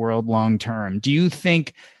finance world long term? Do you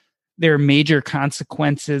think there are major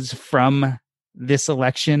consequences from this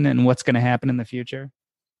election and what's going to happen in the future?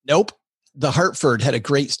 Nope. The Hartford had a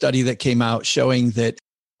great study that came out showing that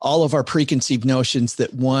all of our preconceived notions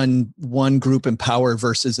that one group in power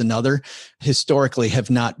versus another historically have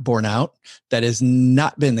not borne out. That has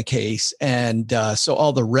not been the case. And so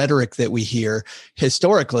all the rhetoric that we hear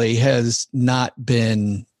historically has not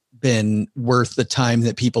been worth the time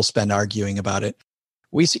that people spend arguing about it.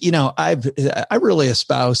 I really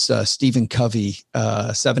espouse Stephen Covey,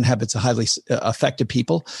 7 Habits of Highly Effective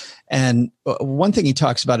People. And one thing he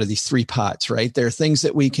talks about are these 3 pots, right? There are things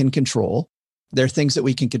that we can control. There are things that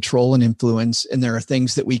we can control and influence, and there are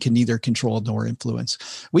things that we can neither control nor influence.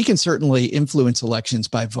 We can certainly influence elections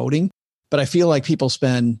by voting, but I feel like people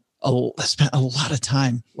spent a lot of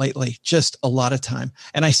time lately, just a lot of time.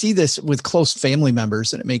 And I see this with close family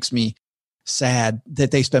members, and it makes me sad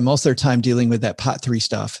that they spend most of their time dealing with that pot 3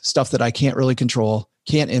 stuff that I can't really control,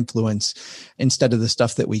 can't influence, instead of the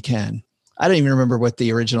stuff that we can. I don't even remember what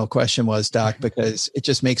the original question was, Doc, because it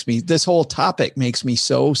just this whole topic makes me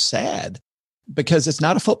so sad. Because it's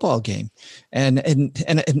not a football game, and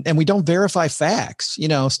we don't verify facts.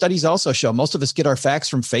 Studies also show most of us get our facts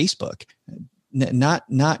from Facebook.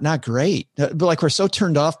 Not great. But like we're so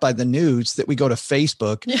turned off by the news that we go to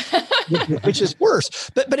Facebook, which is worse.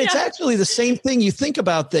 But it's actually the same thing. You think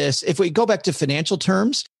about this. If we go back to financial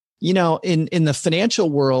terms, in the financial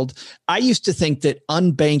world, I used to think that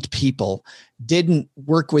unbanked people didn't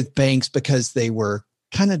work with banks because they were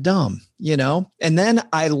kind of dumb, and then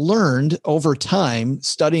I learned over time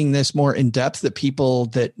studying this more in depth that people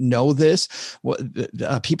that know this,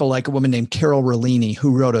 people like a woman named Carol Rollini,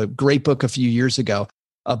 who wrote a great book a few years ago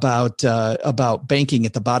about banking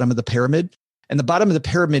at the bottom of the pyramid. And the bottom of the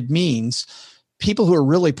pyramid means people who are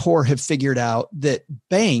really poor have figured out that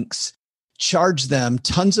banks charge them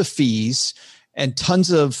tons of fees and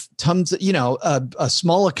tons of, a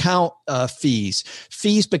small account fees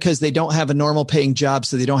because they don't have a normal paying job.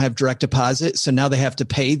 So they don't have direct deposit. So now they have to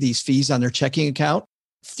pay these fees on their checking account.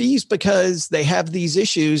 Fees because they have these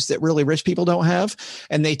issues that really rich people don't have.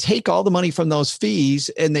 And they take all the money from those fees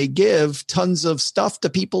and they give tons of stuff to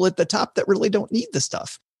people at the top that really don't need the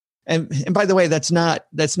stuff. And by the way, that's not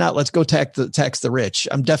let's go tax the rich.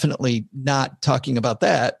 I'm definitely not talking about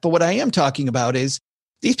that. But what I am talking about is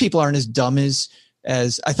these people aren't as dumb as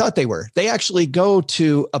I thought they were. They actually go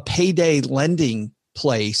to a payday lending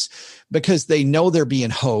place because they know they're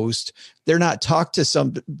being hosed. They're not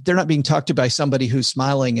being talked to by somebody who's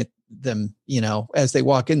smiling at them, as they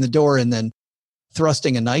walk in the door and then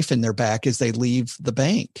thrusting a knife in their back as they leave the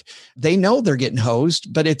bank. They know they're getting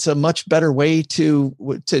hosed, but it's a much better way to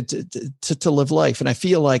live life. And I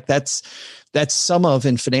feel like that's some of,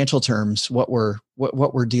 in financial terms, what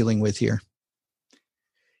we're dealing with here.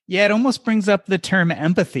 Yeah, it almost brings up the term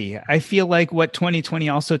empathy. I feel like what 2020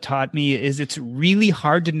 also taught me is it's really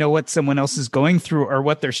hard to know what someone else is going through or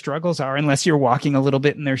what their struggles are unless you're walking a little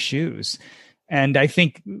bit in their shoes. And I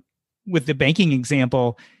think with the banking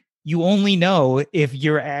example, you only know if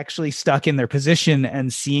you're actually stuck in their position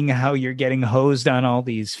and seeing how you're getting hosed on all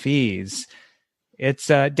these fees. It's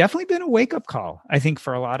definitely been a wake-up call, I think,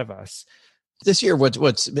 for a lot of us. This year,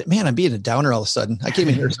 man, I'm being a downer all of a sudden. I came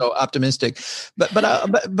in here so optimistic,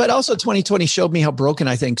 but also 2020 showed me how broken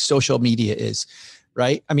I think social media is.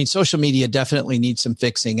 Right. I mean, social media definitely needs some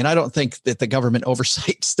fixing. And I don't think that the government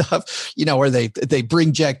oversight stuff, where they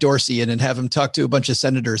bring Jack Dorsey in and have him talk to a bunch of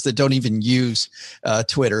senators that don't even use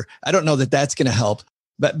Twitter. I don't know that that's going to help.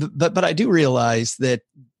 But I do realize that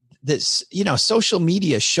this, social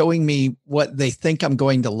media showing me what they think I'm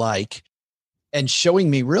going to like and showing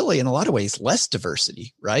me really in a lot of ways less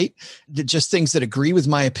diversity, right? Just things that agree with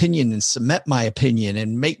my opinion and cement my opinion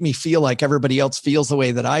and make me feel like everybody else feels the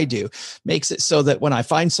way that I do, makes it so that when I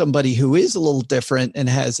find somebody who is a little different and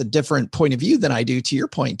has a different point of view than I do, to your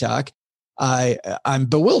point, Doc, I'm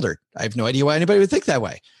bewildered. I have no idea why anybody would think that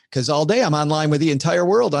way. Because all day I'm online with the entire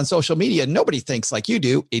world on social media. Nobody thinks like you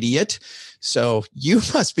do, idiot. So you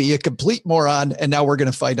must be a complete moron. And now we're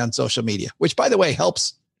going to fight on social media, which, by the way,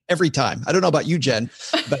 helps every time. I don't know about you, Jen,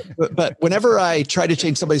 but whenever I try to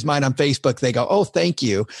change somebody's mind on Facebook, they go, "Oh, thank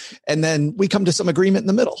you." And then we come to some agreement in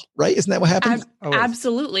the middle, right? Isn't that what happens?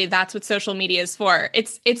 Absolutely. That's what social media is for.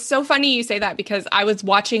 It's so funny you say that because I was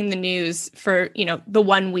watching the news for, the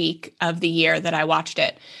 1 week of the year that I watched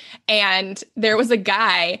it. And there was a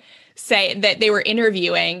guy say that they were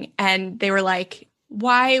interviewing and they were like,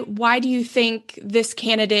 why do you think this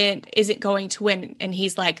candidate isn't going to win? And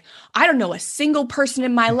he's like, I don't know a single person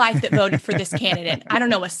in my life that voted for this candidate. I don't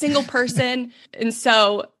know a single person. And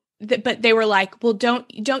so, but they were like, well, don't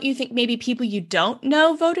you think maybe people you don't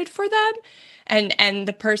know voted for them? And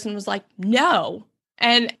the person was like, no.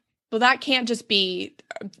 And well, that can't just be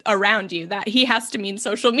around you. That he has to mean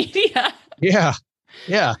social media. Yeah.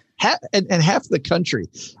 Yeah. And half the country.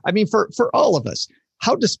 I mean, for all of us,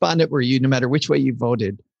 how despondent were you, no matter which way you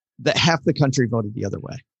voted, that half the country voted the other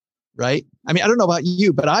way, right? I mean, I don't know about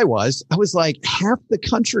you, but I was like, half the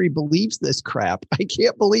country believes this crap. I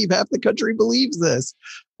can't believe half the country believes this.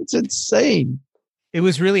 It's insane. It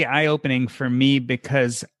was really eye-opening for me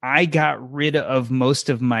because I got rid of most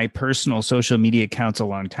of my personal social media accounts a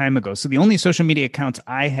long time ago. So the only social media accounts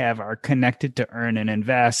I have are connected to Earn and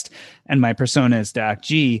Invest, and my persona is Doc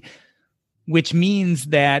G, which means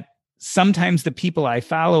that sometimes the people I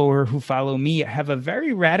follow or who follow me have a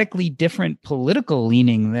very radically different political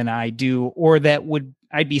leaning than I do, or that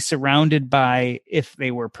I'd be surrounded by if they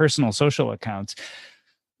were personal social accounts.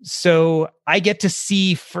 So I get to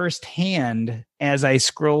see firsthand as I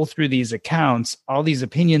scroll through these accounts, all these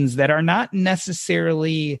opinions that are not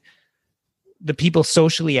necessarily the people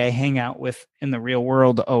socially I hang out with in the real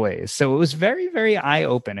world always. So it was very, very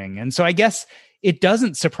eye-opening. And so I guess it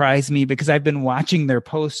doesn't surprise me because I've been watching their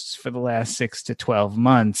posts for the last 6 to 12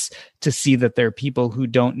 months to see that there are people who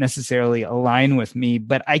don't necessarily align with me.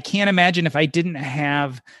 But I can't imagine if I didn't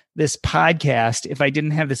have this podcast, if I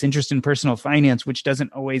didn't have this interest in personal finance, which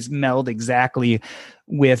doesn't always meld exactly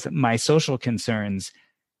with my social concerns,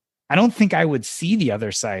 I don't think I would see the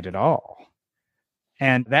other side at all.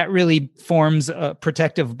 And that really forms a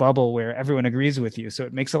protective bubble where everyone agrees with you. So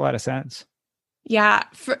it makes a lot of sense. Yeah.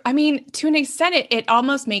 To an extent, it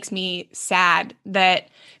almost makes me sad that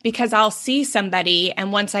because I'll see somebody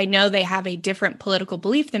and once I know they have a different political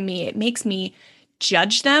belief than me, it makes me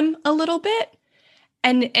judge them a little bit.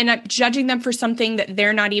 And I'm judging them for something that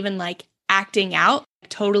they're not even like acting out,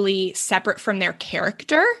 totally separate from their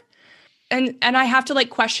character. And I have to like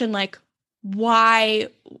question like, why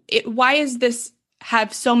is this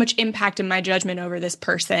have so much impact in my judgment over this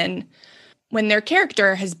person when their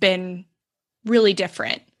character has been really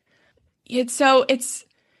different? It's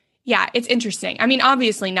interesting. I mean,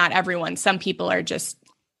 obviously not everyone. Some people are just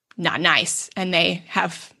not nice and they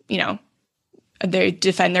have, they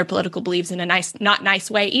defend their political beliefs in a not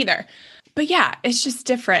nice way either. But yeah, it's just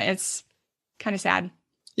different. It's kind of sad.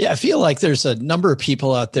 Yeah, I feel like there's a number of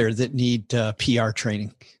people out there that need PR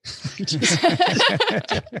training.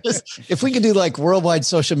 If we could do like worldwide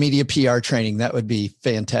social media PR training, that would be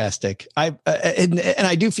fantastic. And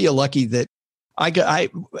I do feel lucky that I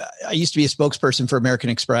used to be a spokesperson for American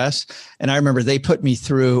Express, and I remember they put me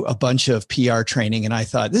through a bunch of PR training, and I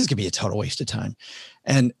thought this is going to be a total waste of time.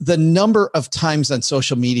 And the number of times on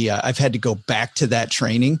social media I've had to go back to that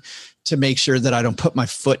training to make sure that I don't put my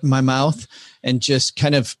foot in my mouth and just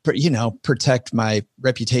kind of, protect my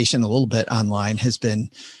reputation a little bit online has been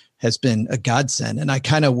a godsend. And I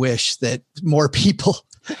kind of wish that more people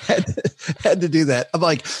had to do that. I'm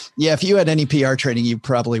like, yeah, if you had any PR training, you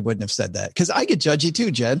probably wouldn't have said that. Because I get judgy too,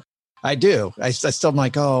 Jen. I do. I still am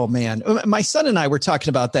like, oh man. My son and I were talking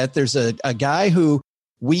about that. There's a guy who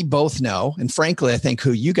we both know, and frankly, I think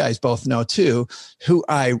who you guys both know too, who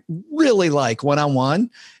I really like one-on-one.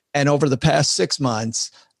 And over the past 6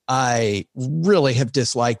 months, I really have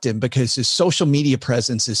disliked him because his social media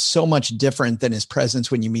presence is so much different than his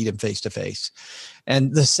presence when you meet him face to face.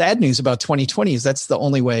 And the sad news about 2020 is that's the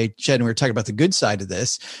only way, Jen, we were talking about the good side of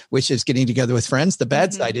this, which is getting together with friends. The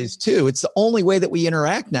bad side is too, it's the only way that we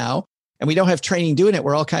interact now, and we don't have training doing it.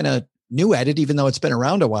 We're all kind of new at it, even though it's been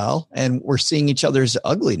around a while, and we're seeing each other's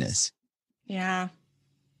ugliness. Yeah.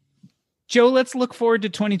 Joe, let's look forward to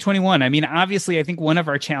 2021. I mean, obviously, I think one of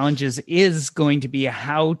our challenges is going to be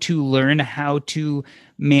how to learn how to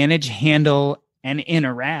manage, handle, and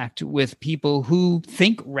interact with people who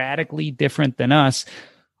think radically different than us.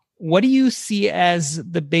 What do you see as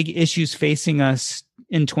the big issues facing us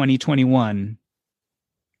in 2021?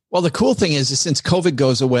 Well, the cool thing is since COVID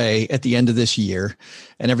goes away at the end of this year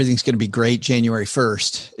and everything's going to be great January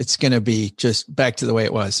 1st, it's going to be just back to the way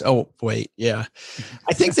it was. Oh, wait. Yeah.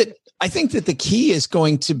 I think that the key is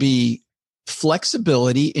going to be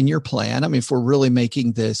flexibility in your plan. I mean, if we're really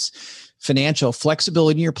making this financial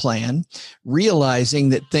flexibility in your plan, realizing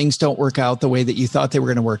that things don't work out the way that you thought they were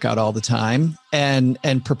going to work out all the time, and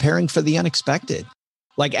preparing for the unexpected.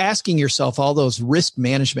 Like asking yourself all those risk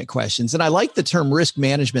management questions. And I like the term risk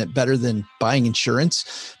management better than buying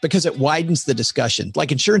insurance because it widens the discussion.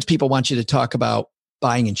 Like insurance people want you to talk about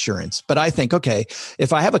buying insurance. But I think, okay,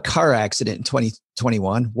 if I have a car accident in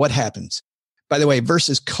 2021, what happens? By the way,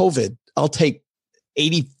 versus COVID, I'll take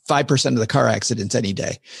 85% of the car accidents any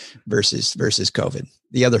day versus COVID.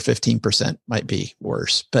 The other 15% might be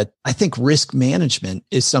worse. But I think risk management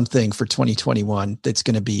is something for 2021 that's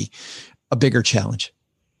going to be a bigger challenge.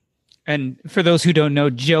 And for those who don't know,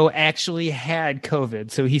 Joe actually had COVID.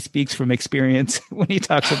 So he speaks from experience when he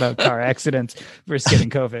talks about car accidents versus getting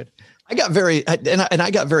COVID. I got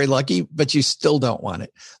very lucky, but you still don't want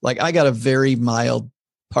it. Like I got a very mild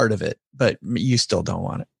part of it, but you still don't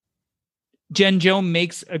want it. Jen, Joe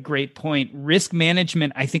makes a great point. Risk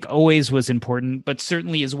management, I think, always was important, but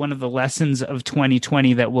certainly is one of the lessons of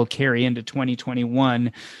 2020 that will carry into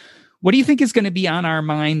 2021. What do you think is going to be on our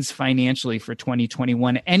minds financially for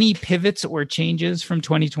 2021? Any pivots or changes from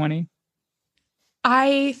 2020?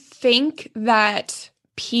 I think that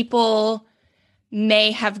people may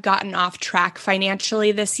have gotten off track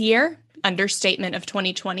financially this year, understatement of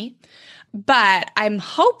 2020. But I'm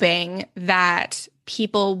hoping that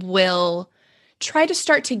people will try to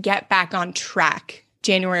start to get back on track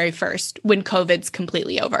January 1st when COVID's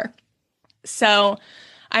completely over. So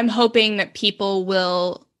I'm hoping that people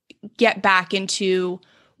will get back into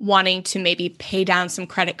wanting to maybe pay down some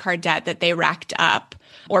credit card debt that they racked up,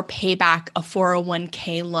 or pay back a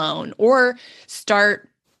 401k loan, or start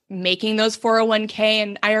making those 401k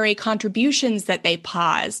and IRA contributions that they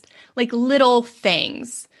paused, like little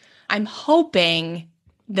things. I'm hoping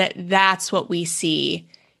that that's what we see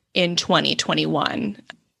in 2021,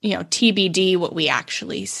 TBD what we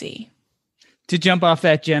actually see. To jump off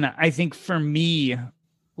that, Jen, I think for me,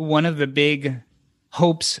 one of the big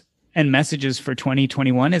hopes and messages for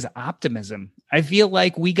 2021 is optimism. I feel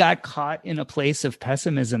like we got caught in a place of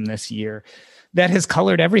pessimism this year that has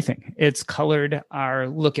colored everything. It's colored our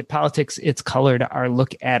look at politics. It's colored our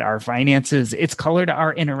look at our finances. It's colored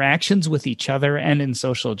our interactions with each other and in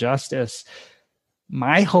social justice.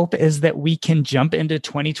 My hope is that we can jump into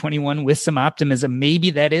 2021 with some optimism.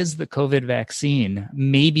 Maybe that is the COVID vaccine.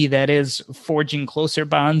 Maybe that is forging closer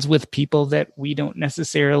bonds with people that we don't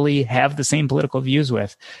necessarily have the same political views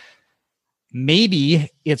with. Maybe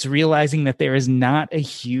it's realizing that there is not a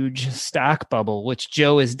huge stock bubble, which,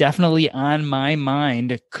 Joe, is definitely on my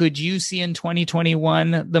mind. Could you see in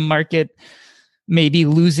 2021 the market maybe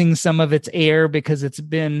losing some of its air because it's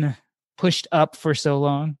been pushed up for so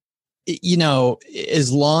long?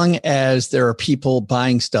 As long as there are people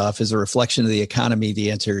buying stuff as a reflection of the economy,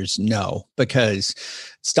 the answer is no, because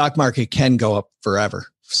stock market can go up forever.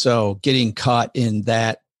 So getting caught in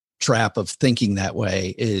that trap of thinking that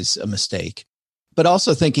way is a mistake. But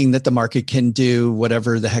also thinking that the market can do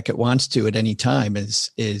whatever the heck it wants to at any time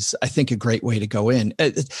is I think, a great way to go in.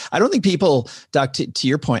 I don't think people, Doc, to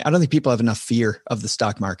your point, I don't think people have enough fear of the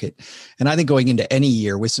stock market. And I think going into any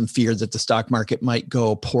year with some fear that the stock market might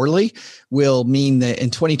go poorly will mean that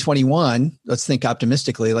in 2021, let's think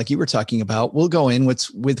optimistically, like you were talking about, we'll go in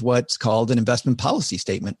with what's called an investment policy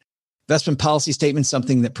statement. Investment policy statement,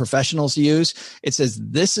 something that professionals use. It says,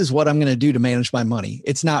 this is what I'm going to do to manage my money.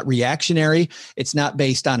 It's not reactionary. It's not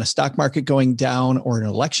based on a stock market going down or an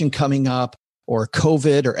election coming up or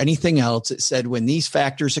COVID or anything else. It said, when these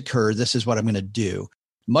factors occur, this is what I'm going to do.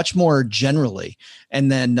 Much more generally.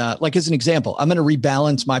 And then like as an example, I'm going to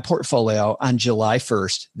rebalance my portfolio on July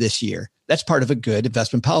 1st this year. That's part of a good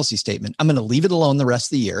investment policy statement. I'm going to leave it alone the rest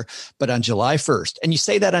of the year, but on July 1st, and you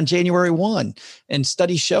say that on January 1, and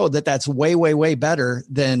studies show that that's way, way, way better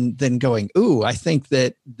than going, ooh, I think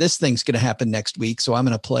that this thing's going to happen next week, so I'm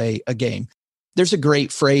going to play a game. There's a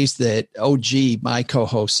great phrase that OG, my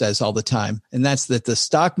co-host, says all the time, and that's that the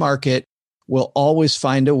stock market will always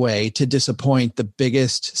find a way to disappoint the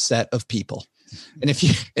biggest set of people. And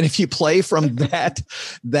if you play from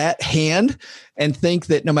that hand and think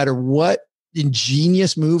that no matter what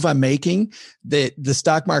ingenious move I'm making, that the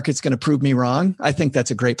stock market's going to prove me wrong, I think that's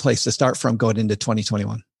a great place to start from going into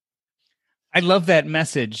 2021. I love that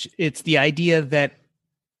message. It's the idea that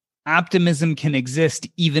optimism can exist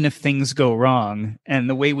even if things go wrong. And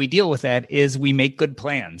the way we deal with that is we make good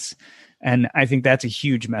plans. And I think that's a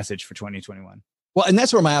huge message for 2021. Well, and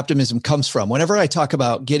that's where my optimism comes from. Whenever I talk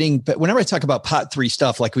about pot 3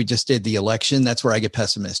 stuff like we just did the election, that's where I get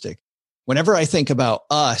pessimistic. Whenever I think about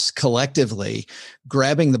us collectively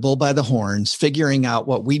grabbing the bull by the horns, figuring out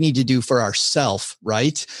what we need to do for ourselves,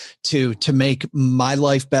 right? To make my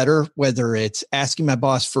life better, whether it's asking my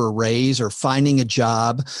boss for a raise or finding a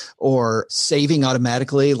job or saving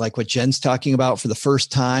automatically, like what Jen's talking about for the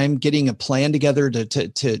first time, getting a plan together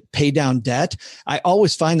to pay down debt. I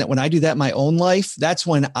always find that when I do that in my own life, that's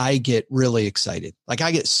when I get really excited. Like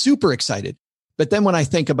I get super excited. But then when I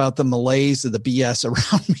think about the malaise of the BS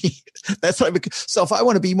around me, that's what so if I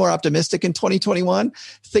want to be more optimistic in 2021,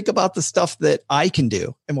 think about the stuff that I can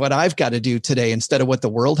do and what I've got to do today instead of what the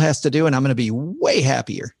world has to do. And I'm going to be way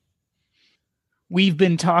happier. We've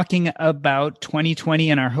been talking about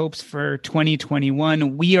 2020 and our hopes for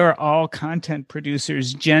 2021. We are all content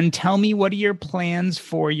producers. Jen, tell me, what are your plans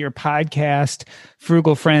for your podcast,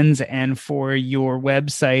 Frugal Friends, and for your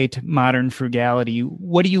website, Modern Frugality?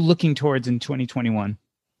 What are you looking towards in 2021?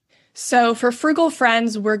 So for Frugal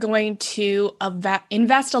Friends, we're going to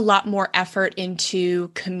invest a lot more effort into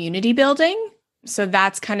community building. So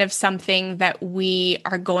that's kind of something that we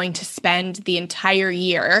are going to spend the entire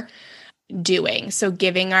year doing. So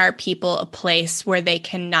giving our people a place where they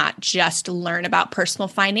can not just learn about personal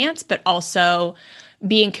finance, but also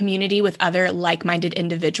be in community with other like-minded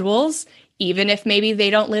individuals, even if maybe they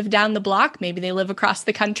don't live down the block, maybe they live across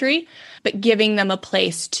the country, but giving them a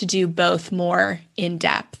place to do both more in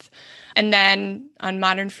depth. And then on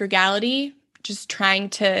Modern Frugality, just trying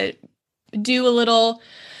to do a little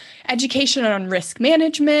education on risk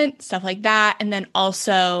management, stuff like that. And then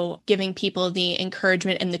also giving people the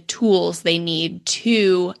encouragement and the tools they need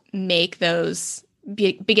to make those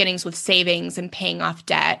beginnings with savings and paying off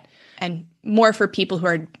debt, and more for people who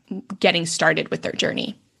are getting started with their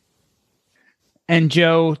journey. And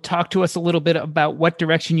Joe, talk to us a little bit about what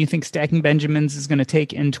direction you think Stacking Benjamins is going to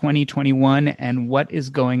take in 2021 and what is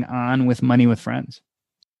going on with Money with Friends.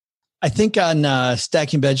 I think on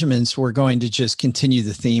Stacking Benjamins, we're going to just continue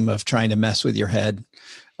the theme of trying to mess with your head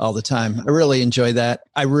all the time. I really enjoy that.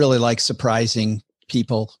 I really like surprising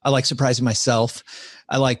people. I like surprising myself.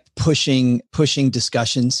 I like pushing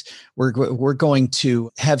discussions. We're going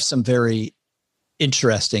to have some very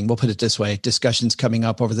interesting, we'll put it this way, discussions coming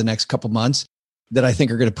up over the next couple months that I think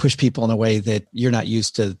are going to push people in a way that you're not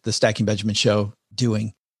used to the Stacking Benjamin show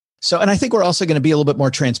doing. So, and I think we're also going to be a little bit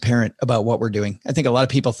more transparent about what we're doing. I think a lot of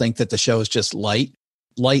people think that the show is just light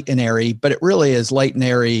and airy, but it really is light and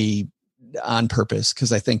airy on purpose,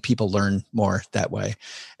 because I think people learn more that way.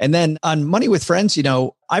 And then on Money with Friends,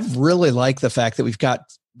 I've really liked the fact that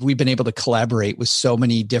we've been able to collaborate with so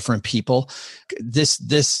many different people. This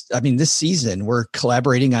season, we're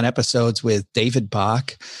collaborating on episodes with David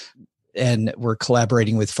Bach, and we're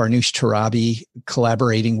collaborating with Farnoosh Torabi,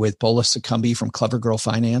 collaborating with Bola Succumbi from Clever Girl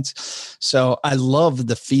Finance. So I love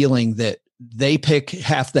the feeling that they pick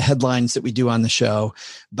half the headlines that we do on the show.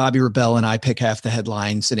 Bobby Rebell and I pick half the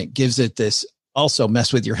headlines, and it gives it this also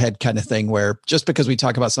mess with your head kind of thing where just because we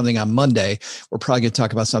talk about something on Monday, we're probably going to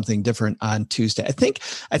talk about something different on Tuesday. I think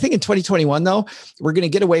in 2021, though, we're going to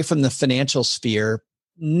get away from the financial sphere,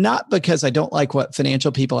 not because I don't like what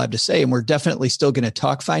financial people have to say, and we're definitely still going to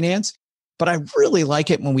talk finance. But I really like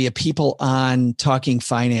it when we have people on talking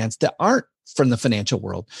finance that aren't from the financial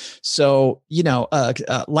world. So,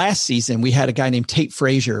 last season we had a guy named Tate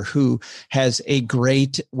Frazier who has a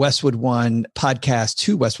great Westwood One podcast,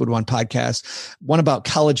 2 Westwood One podcasts, one about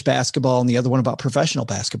college basketball and the other one about professional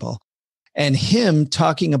basketball. And him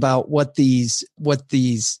talking about what these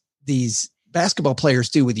basketball players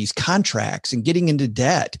do with these contracts and getting into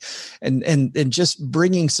debt and just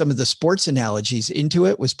bringing some of the sports analogies into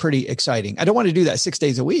it was pretty exciting. I don't want to do that 6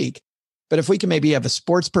 days a week, but if we can maybe have a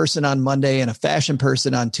sports person on Monday and a fashion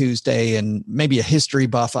person on Tuesday and maybe a history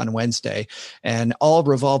buff on Wednesday and all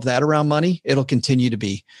revolve that around money, it'll continue to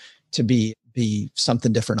be to be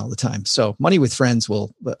something different all the time. So money with friends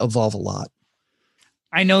will evolve a lot.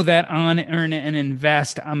 I know that on Earn and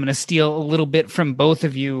Invest, I'm going to steal a little bit from both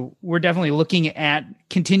of you. We're definitely looking at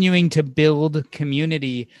continuing to build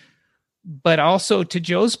community, but also, to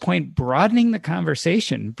Joe's point, broadening the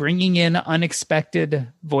conversation, bringing in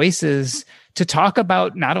unexpected voices to talk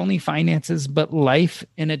about not only finances, but life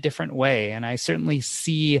in a different way. And I certainly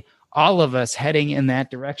see all of us heading in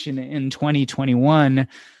that direction in 2021.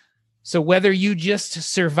 So whether you just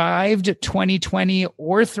survived 2020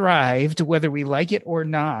 or thrived, whether we like it or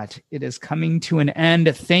not, it is coming to an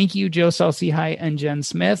end. Thank you, Joe Saul-Sehy and Jen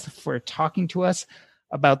Smith, for talking to us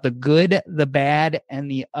about the good, the bad, and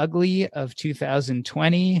the ugly of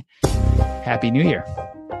 2020. Happy New Year.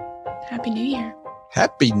 Happy New Year.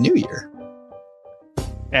 Happy New Year.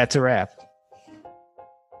 That's a wrap.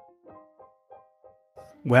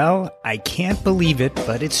 Well, I can't believe it,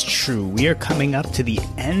 but it's true. We are coming up to the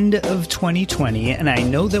end of 2020, and I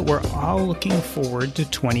know that we're all looking forward to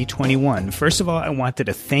 2021. First of all, I wanted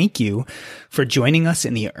to thank you for joining us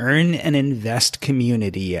in the Earn and Invest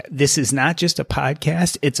community. This is not just a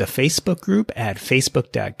podcast. It's a Facebook group at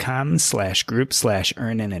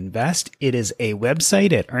facebook.com/group/earnandinvest. It is a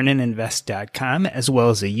website at earnandinvest.com, as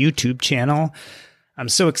well as a YouTube channel. I'm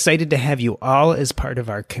so excited to have you all as part of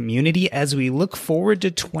our community. As we look forward to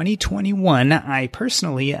 2021, I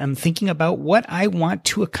personally am thinking about what I want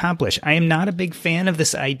to accomplish. I am not a big fan of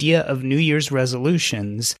this idea of New Year's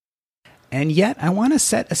resolutions, and yet I want to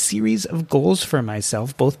set a series of goals for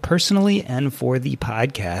myself, both personally and for the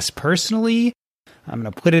podcast. Personally, I'm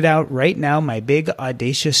going to put it out right now. My big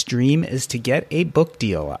audacious dream is to get a book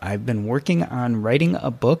deal. I've been working on writing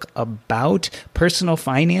a book about personal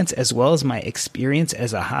finance as well as my experience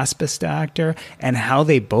as a hospice doctor and how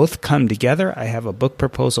they both come together. I have a book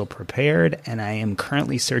proposal prepared and I am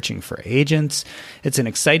currently searching for agents. It's an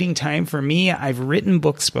exciting time for me. I've written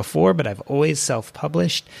books before, but I've always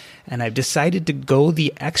self-published, and I've decided to go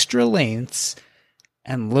the extra lengths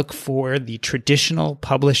and look for the traditional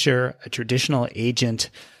publisher, a traditional agent,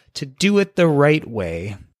 to do it the right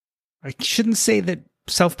way. I shouldn't say that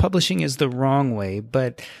self-publishing is the wrong way,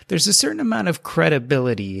 but there's a certain amount of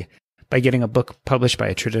credibility by getting a book published by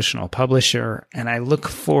a traditional publisher, and I look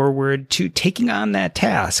forward to taking on that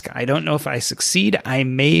task. I don't know if I succeed. I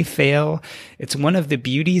may fail. It's one of the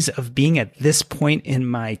beauties of being at this point in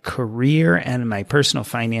my career and my personal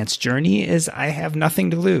finance journey is I have nothing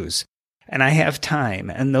to lose. And I have time.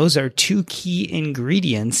 And those are two key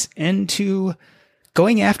ingredients into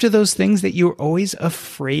going after those things that you're always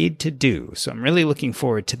afraid to do. So I'm really looking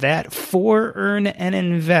forward to that. For Earn and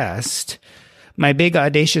Invest, my big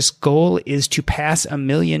audacious goal is to pass 1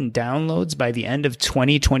 million downloads by the end of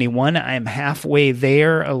 2021. I'm halfway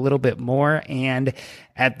there, a little bit more. And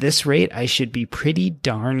at this rate, I should be pretty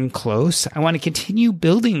darn close. I want to continue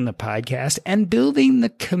building the podcast and building the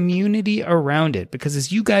community around it, because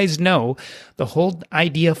as you guys know, the whole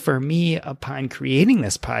idea for me upon creating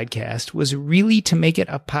this podcast was really to make it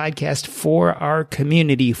a podcast for our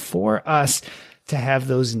community, for us to have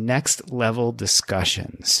those next level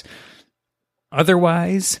discussions.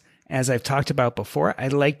 Otherwise, as I've talked about before,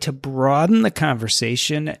 I'd like to broaden the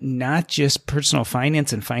conversation, not just personal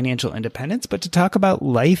finance and financial independence, but to talk about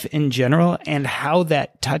life in general and how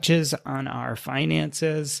that touches on our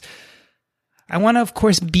finances. I want to, of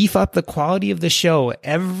course, beef up the quality of the show.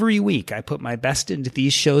 Every week, I put my best into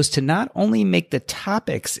these shows to not only make the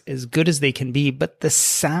topics as good as they can be, but the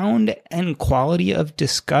sound and quality of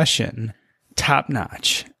discussion top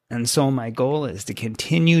notch. And so my goal is to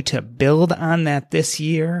continue to build on that this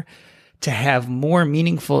year, to have more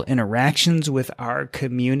meaningful interactions with our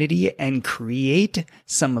community and create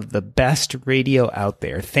some of the best radio out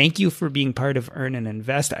there. Thank you for being part of Earn and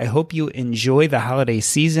Invest. I hope you enjoy the holiday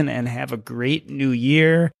season and have a great new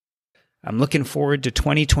year. I'm looking forward to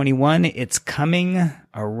 2021. It's coming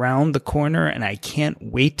around the corner, and I can't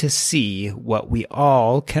wait to see what we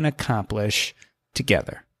all can accomplish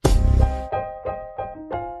together.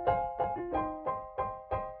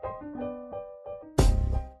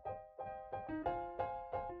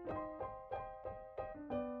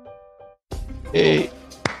 Hey.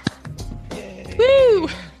 Woo!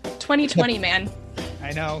 2020, man.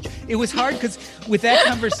 I know. It was hard because with that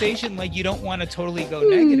conversation, like, you don't want to totally go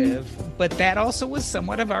negative, but that also was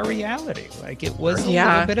somewhat of our reality. Like, it was a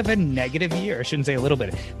little bit of a negative year. I shouldn't say a little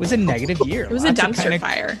bit. It was a negative year. It was a dumpster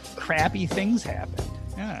fire. Crappy things happened.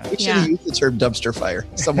 Yeah. We should have used the term dumpster fire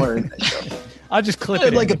somewhere in that show. I'll just clip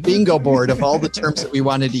it. Like a bingo board of all the terms that we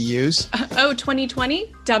wanted to use. 2020?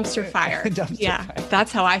 Dumpster fire. Dumpster fire.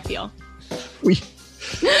 That's how I feel. We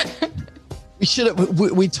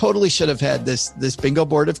We totally should have had this bingo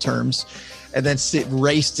board of terms, and then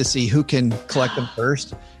race to see who can collect them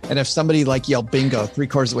first. And if somebody like yelled bingo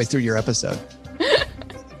 3/4 of the way through your episode,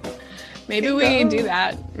 maybe we can do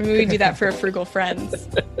that. Maybe we do that for Frugal Friends.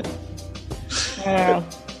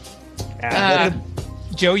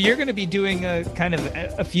 Joe, you're going to be doing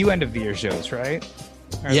a few end of the year shows, right?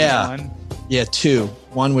 Or yeah, 2.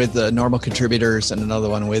 One with normal contributors and another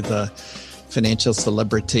one with financial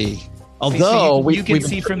celebrity. Although you can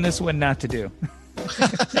see from this one not to do.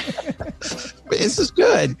 This is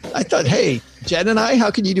good. I thought, hey, Jen and I,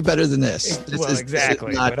 how can you do better than this?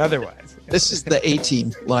 Exactly. But otherwise, this is the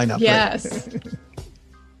A-team lineup. Yes. Right?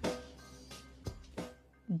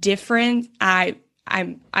 Different.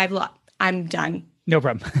 I'm done. No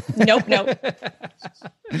problem. Nope.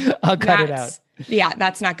 I'll cut it out. Yeah,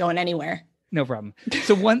 that's not going anywhere. No problem.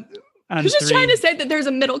 So one. I was just trying to say that there's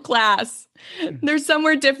a middle class. There's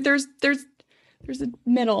somewhere different. There's a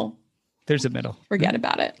middle. There's a middle. Forget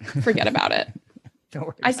about it. Don't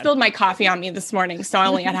worry. I spilled my coffee on me this morning, so I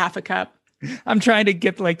only had half a cup. I'm trying to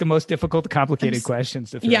get like the most difficult, complicated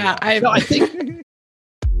questions to throw out. I think.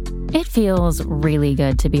 It feels really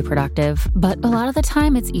good to be productive, but a lot of the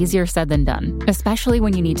time it's easier said than done, especially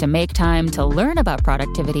when you need to make time to learn about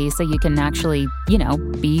productivity so you can actually,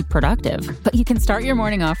 be productive. But you can start your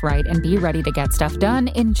morning off right and be ready to get stuff done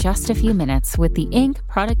in just a few minutes with the Inc.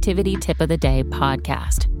 Productivity Tip of the Day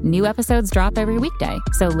podcast. New episodes drop every weekday,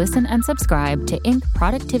 so listen and subscribe to Inc.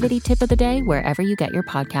 Productivity Tip of the Day wherever you get your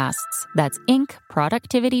podcasts. That's Inc.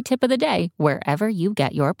 Productivity Tip of the Day wherever you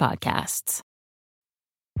get your podcasts.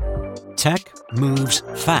 Tech moves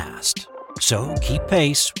fast, so keep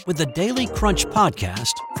pace with the Daily Crunch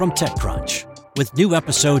podcast from TechCrunch. With new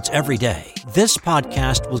episodes every day, this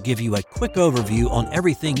podcast will give you a quick overview on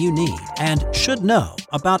everything you need and should know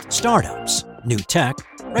about startups, new tech,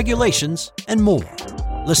 regulations, and more.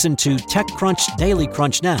 Listen to TechCrunch Daily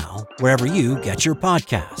Crunch now, wherever you get your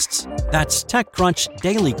podcasts. That's TechCrunch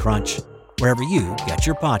Daily Crunch, wherever you get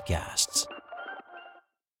your podcasts.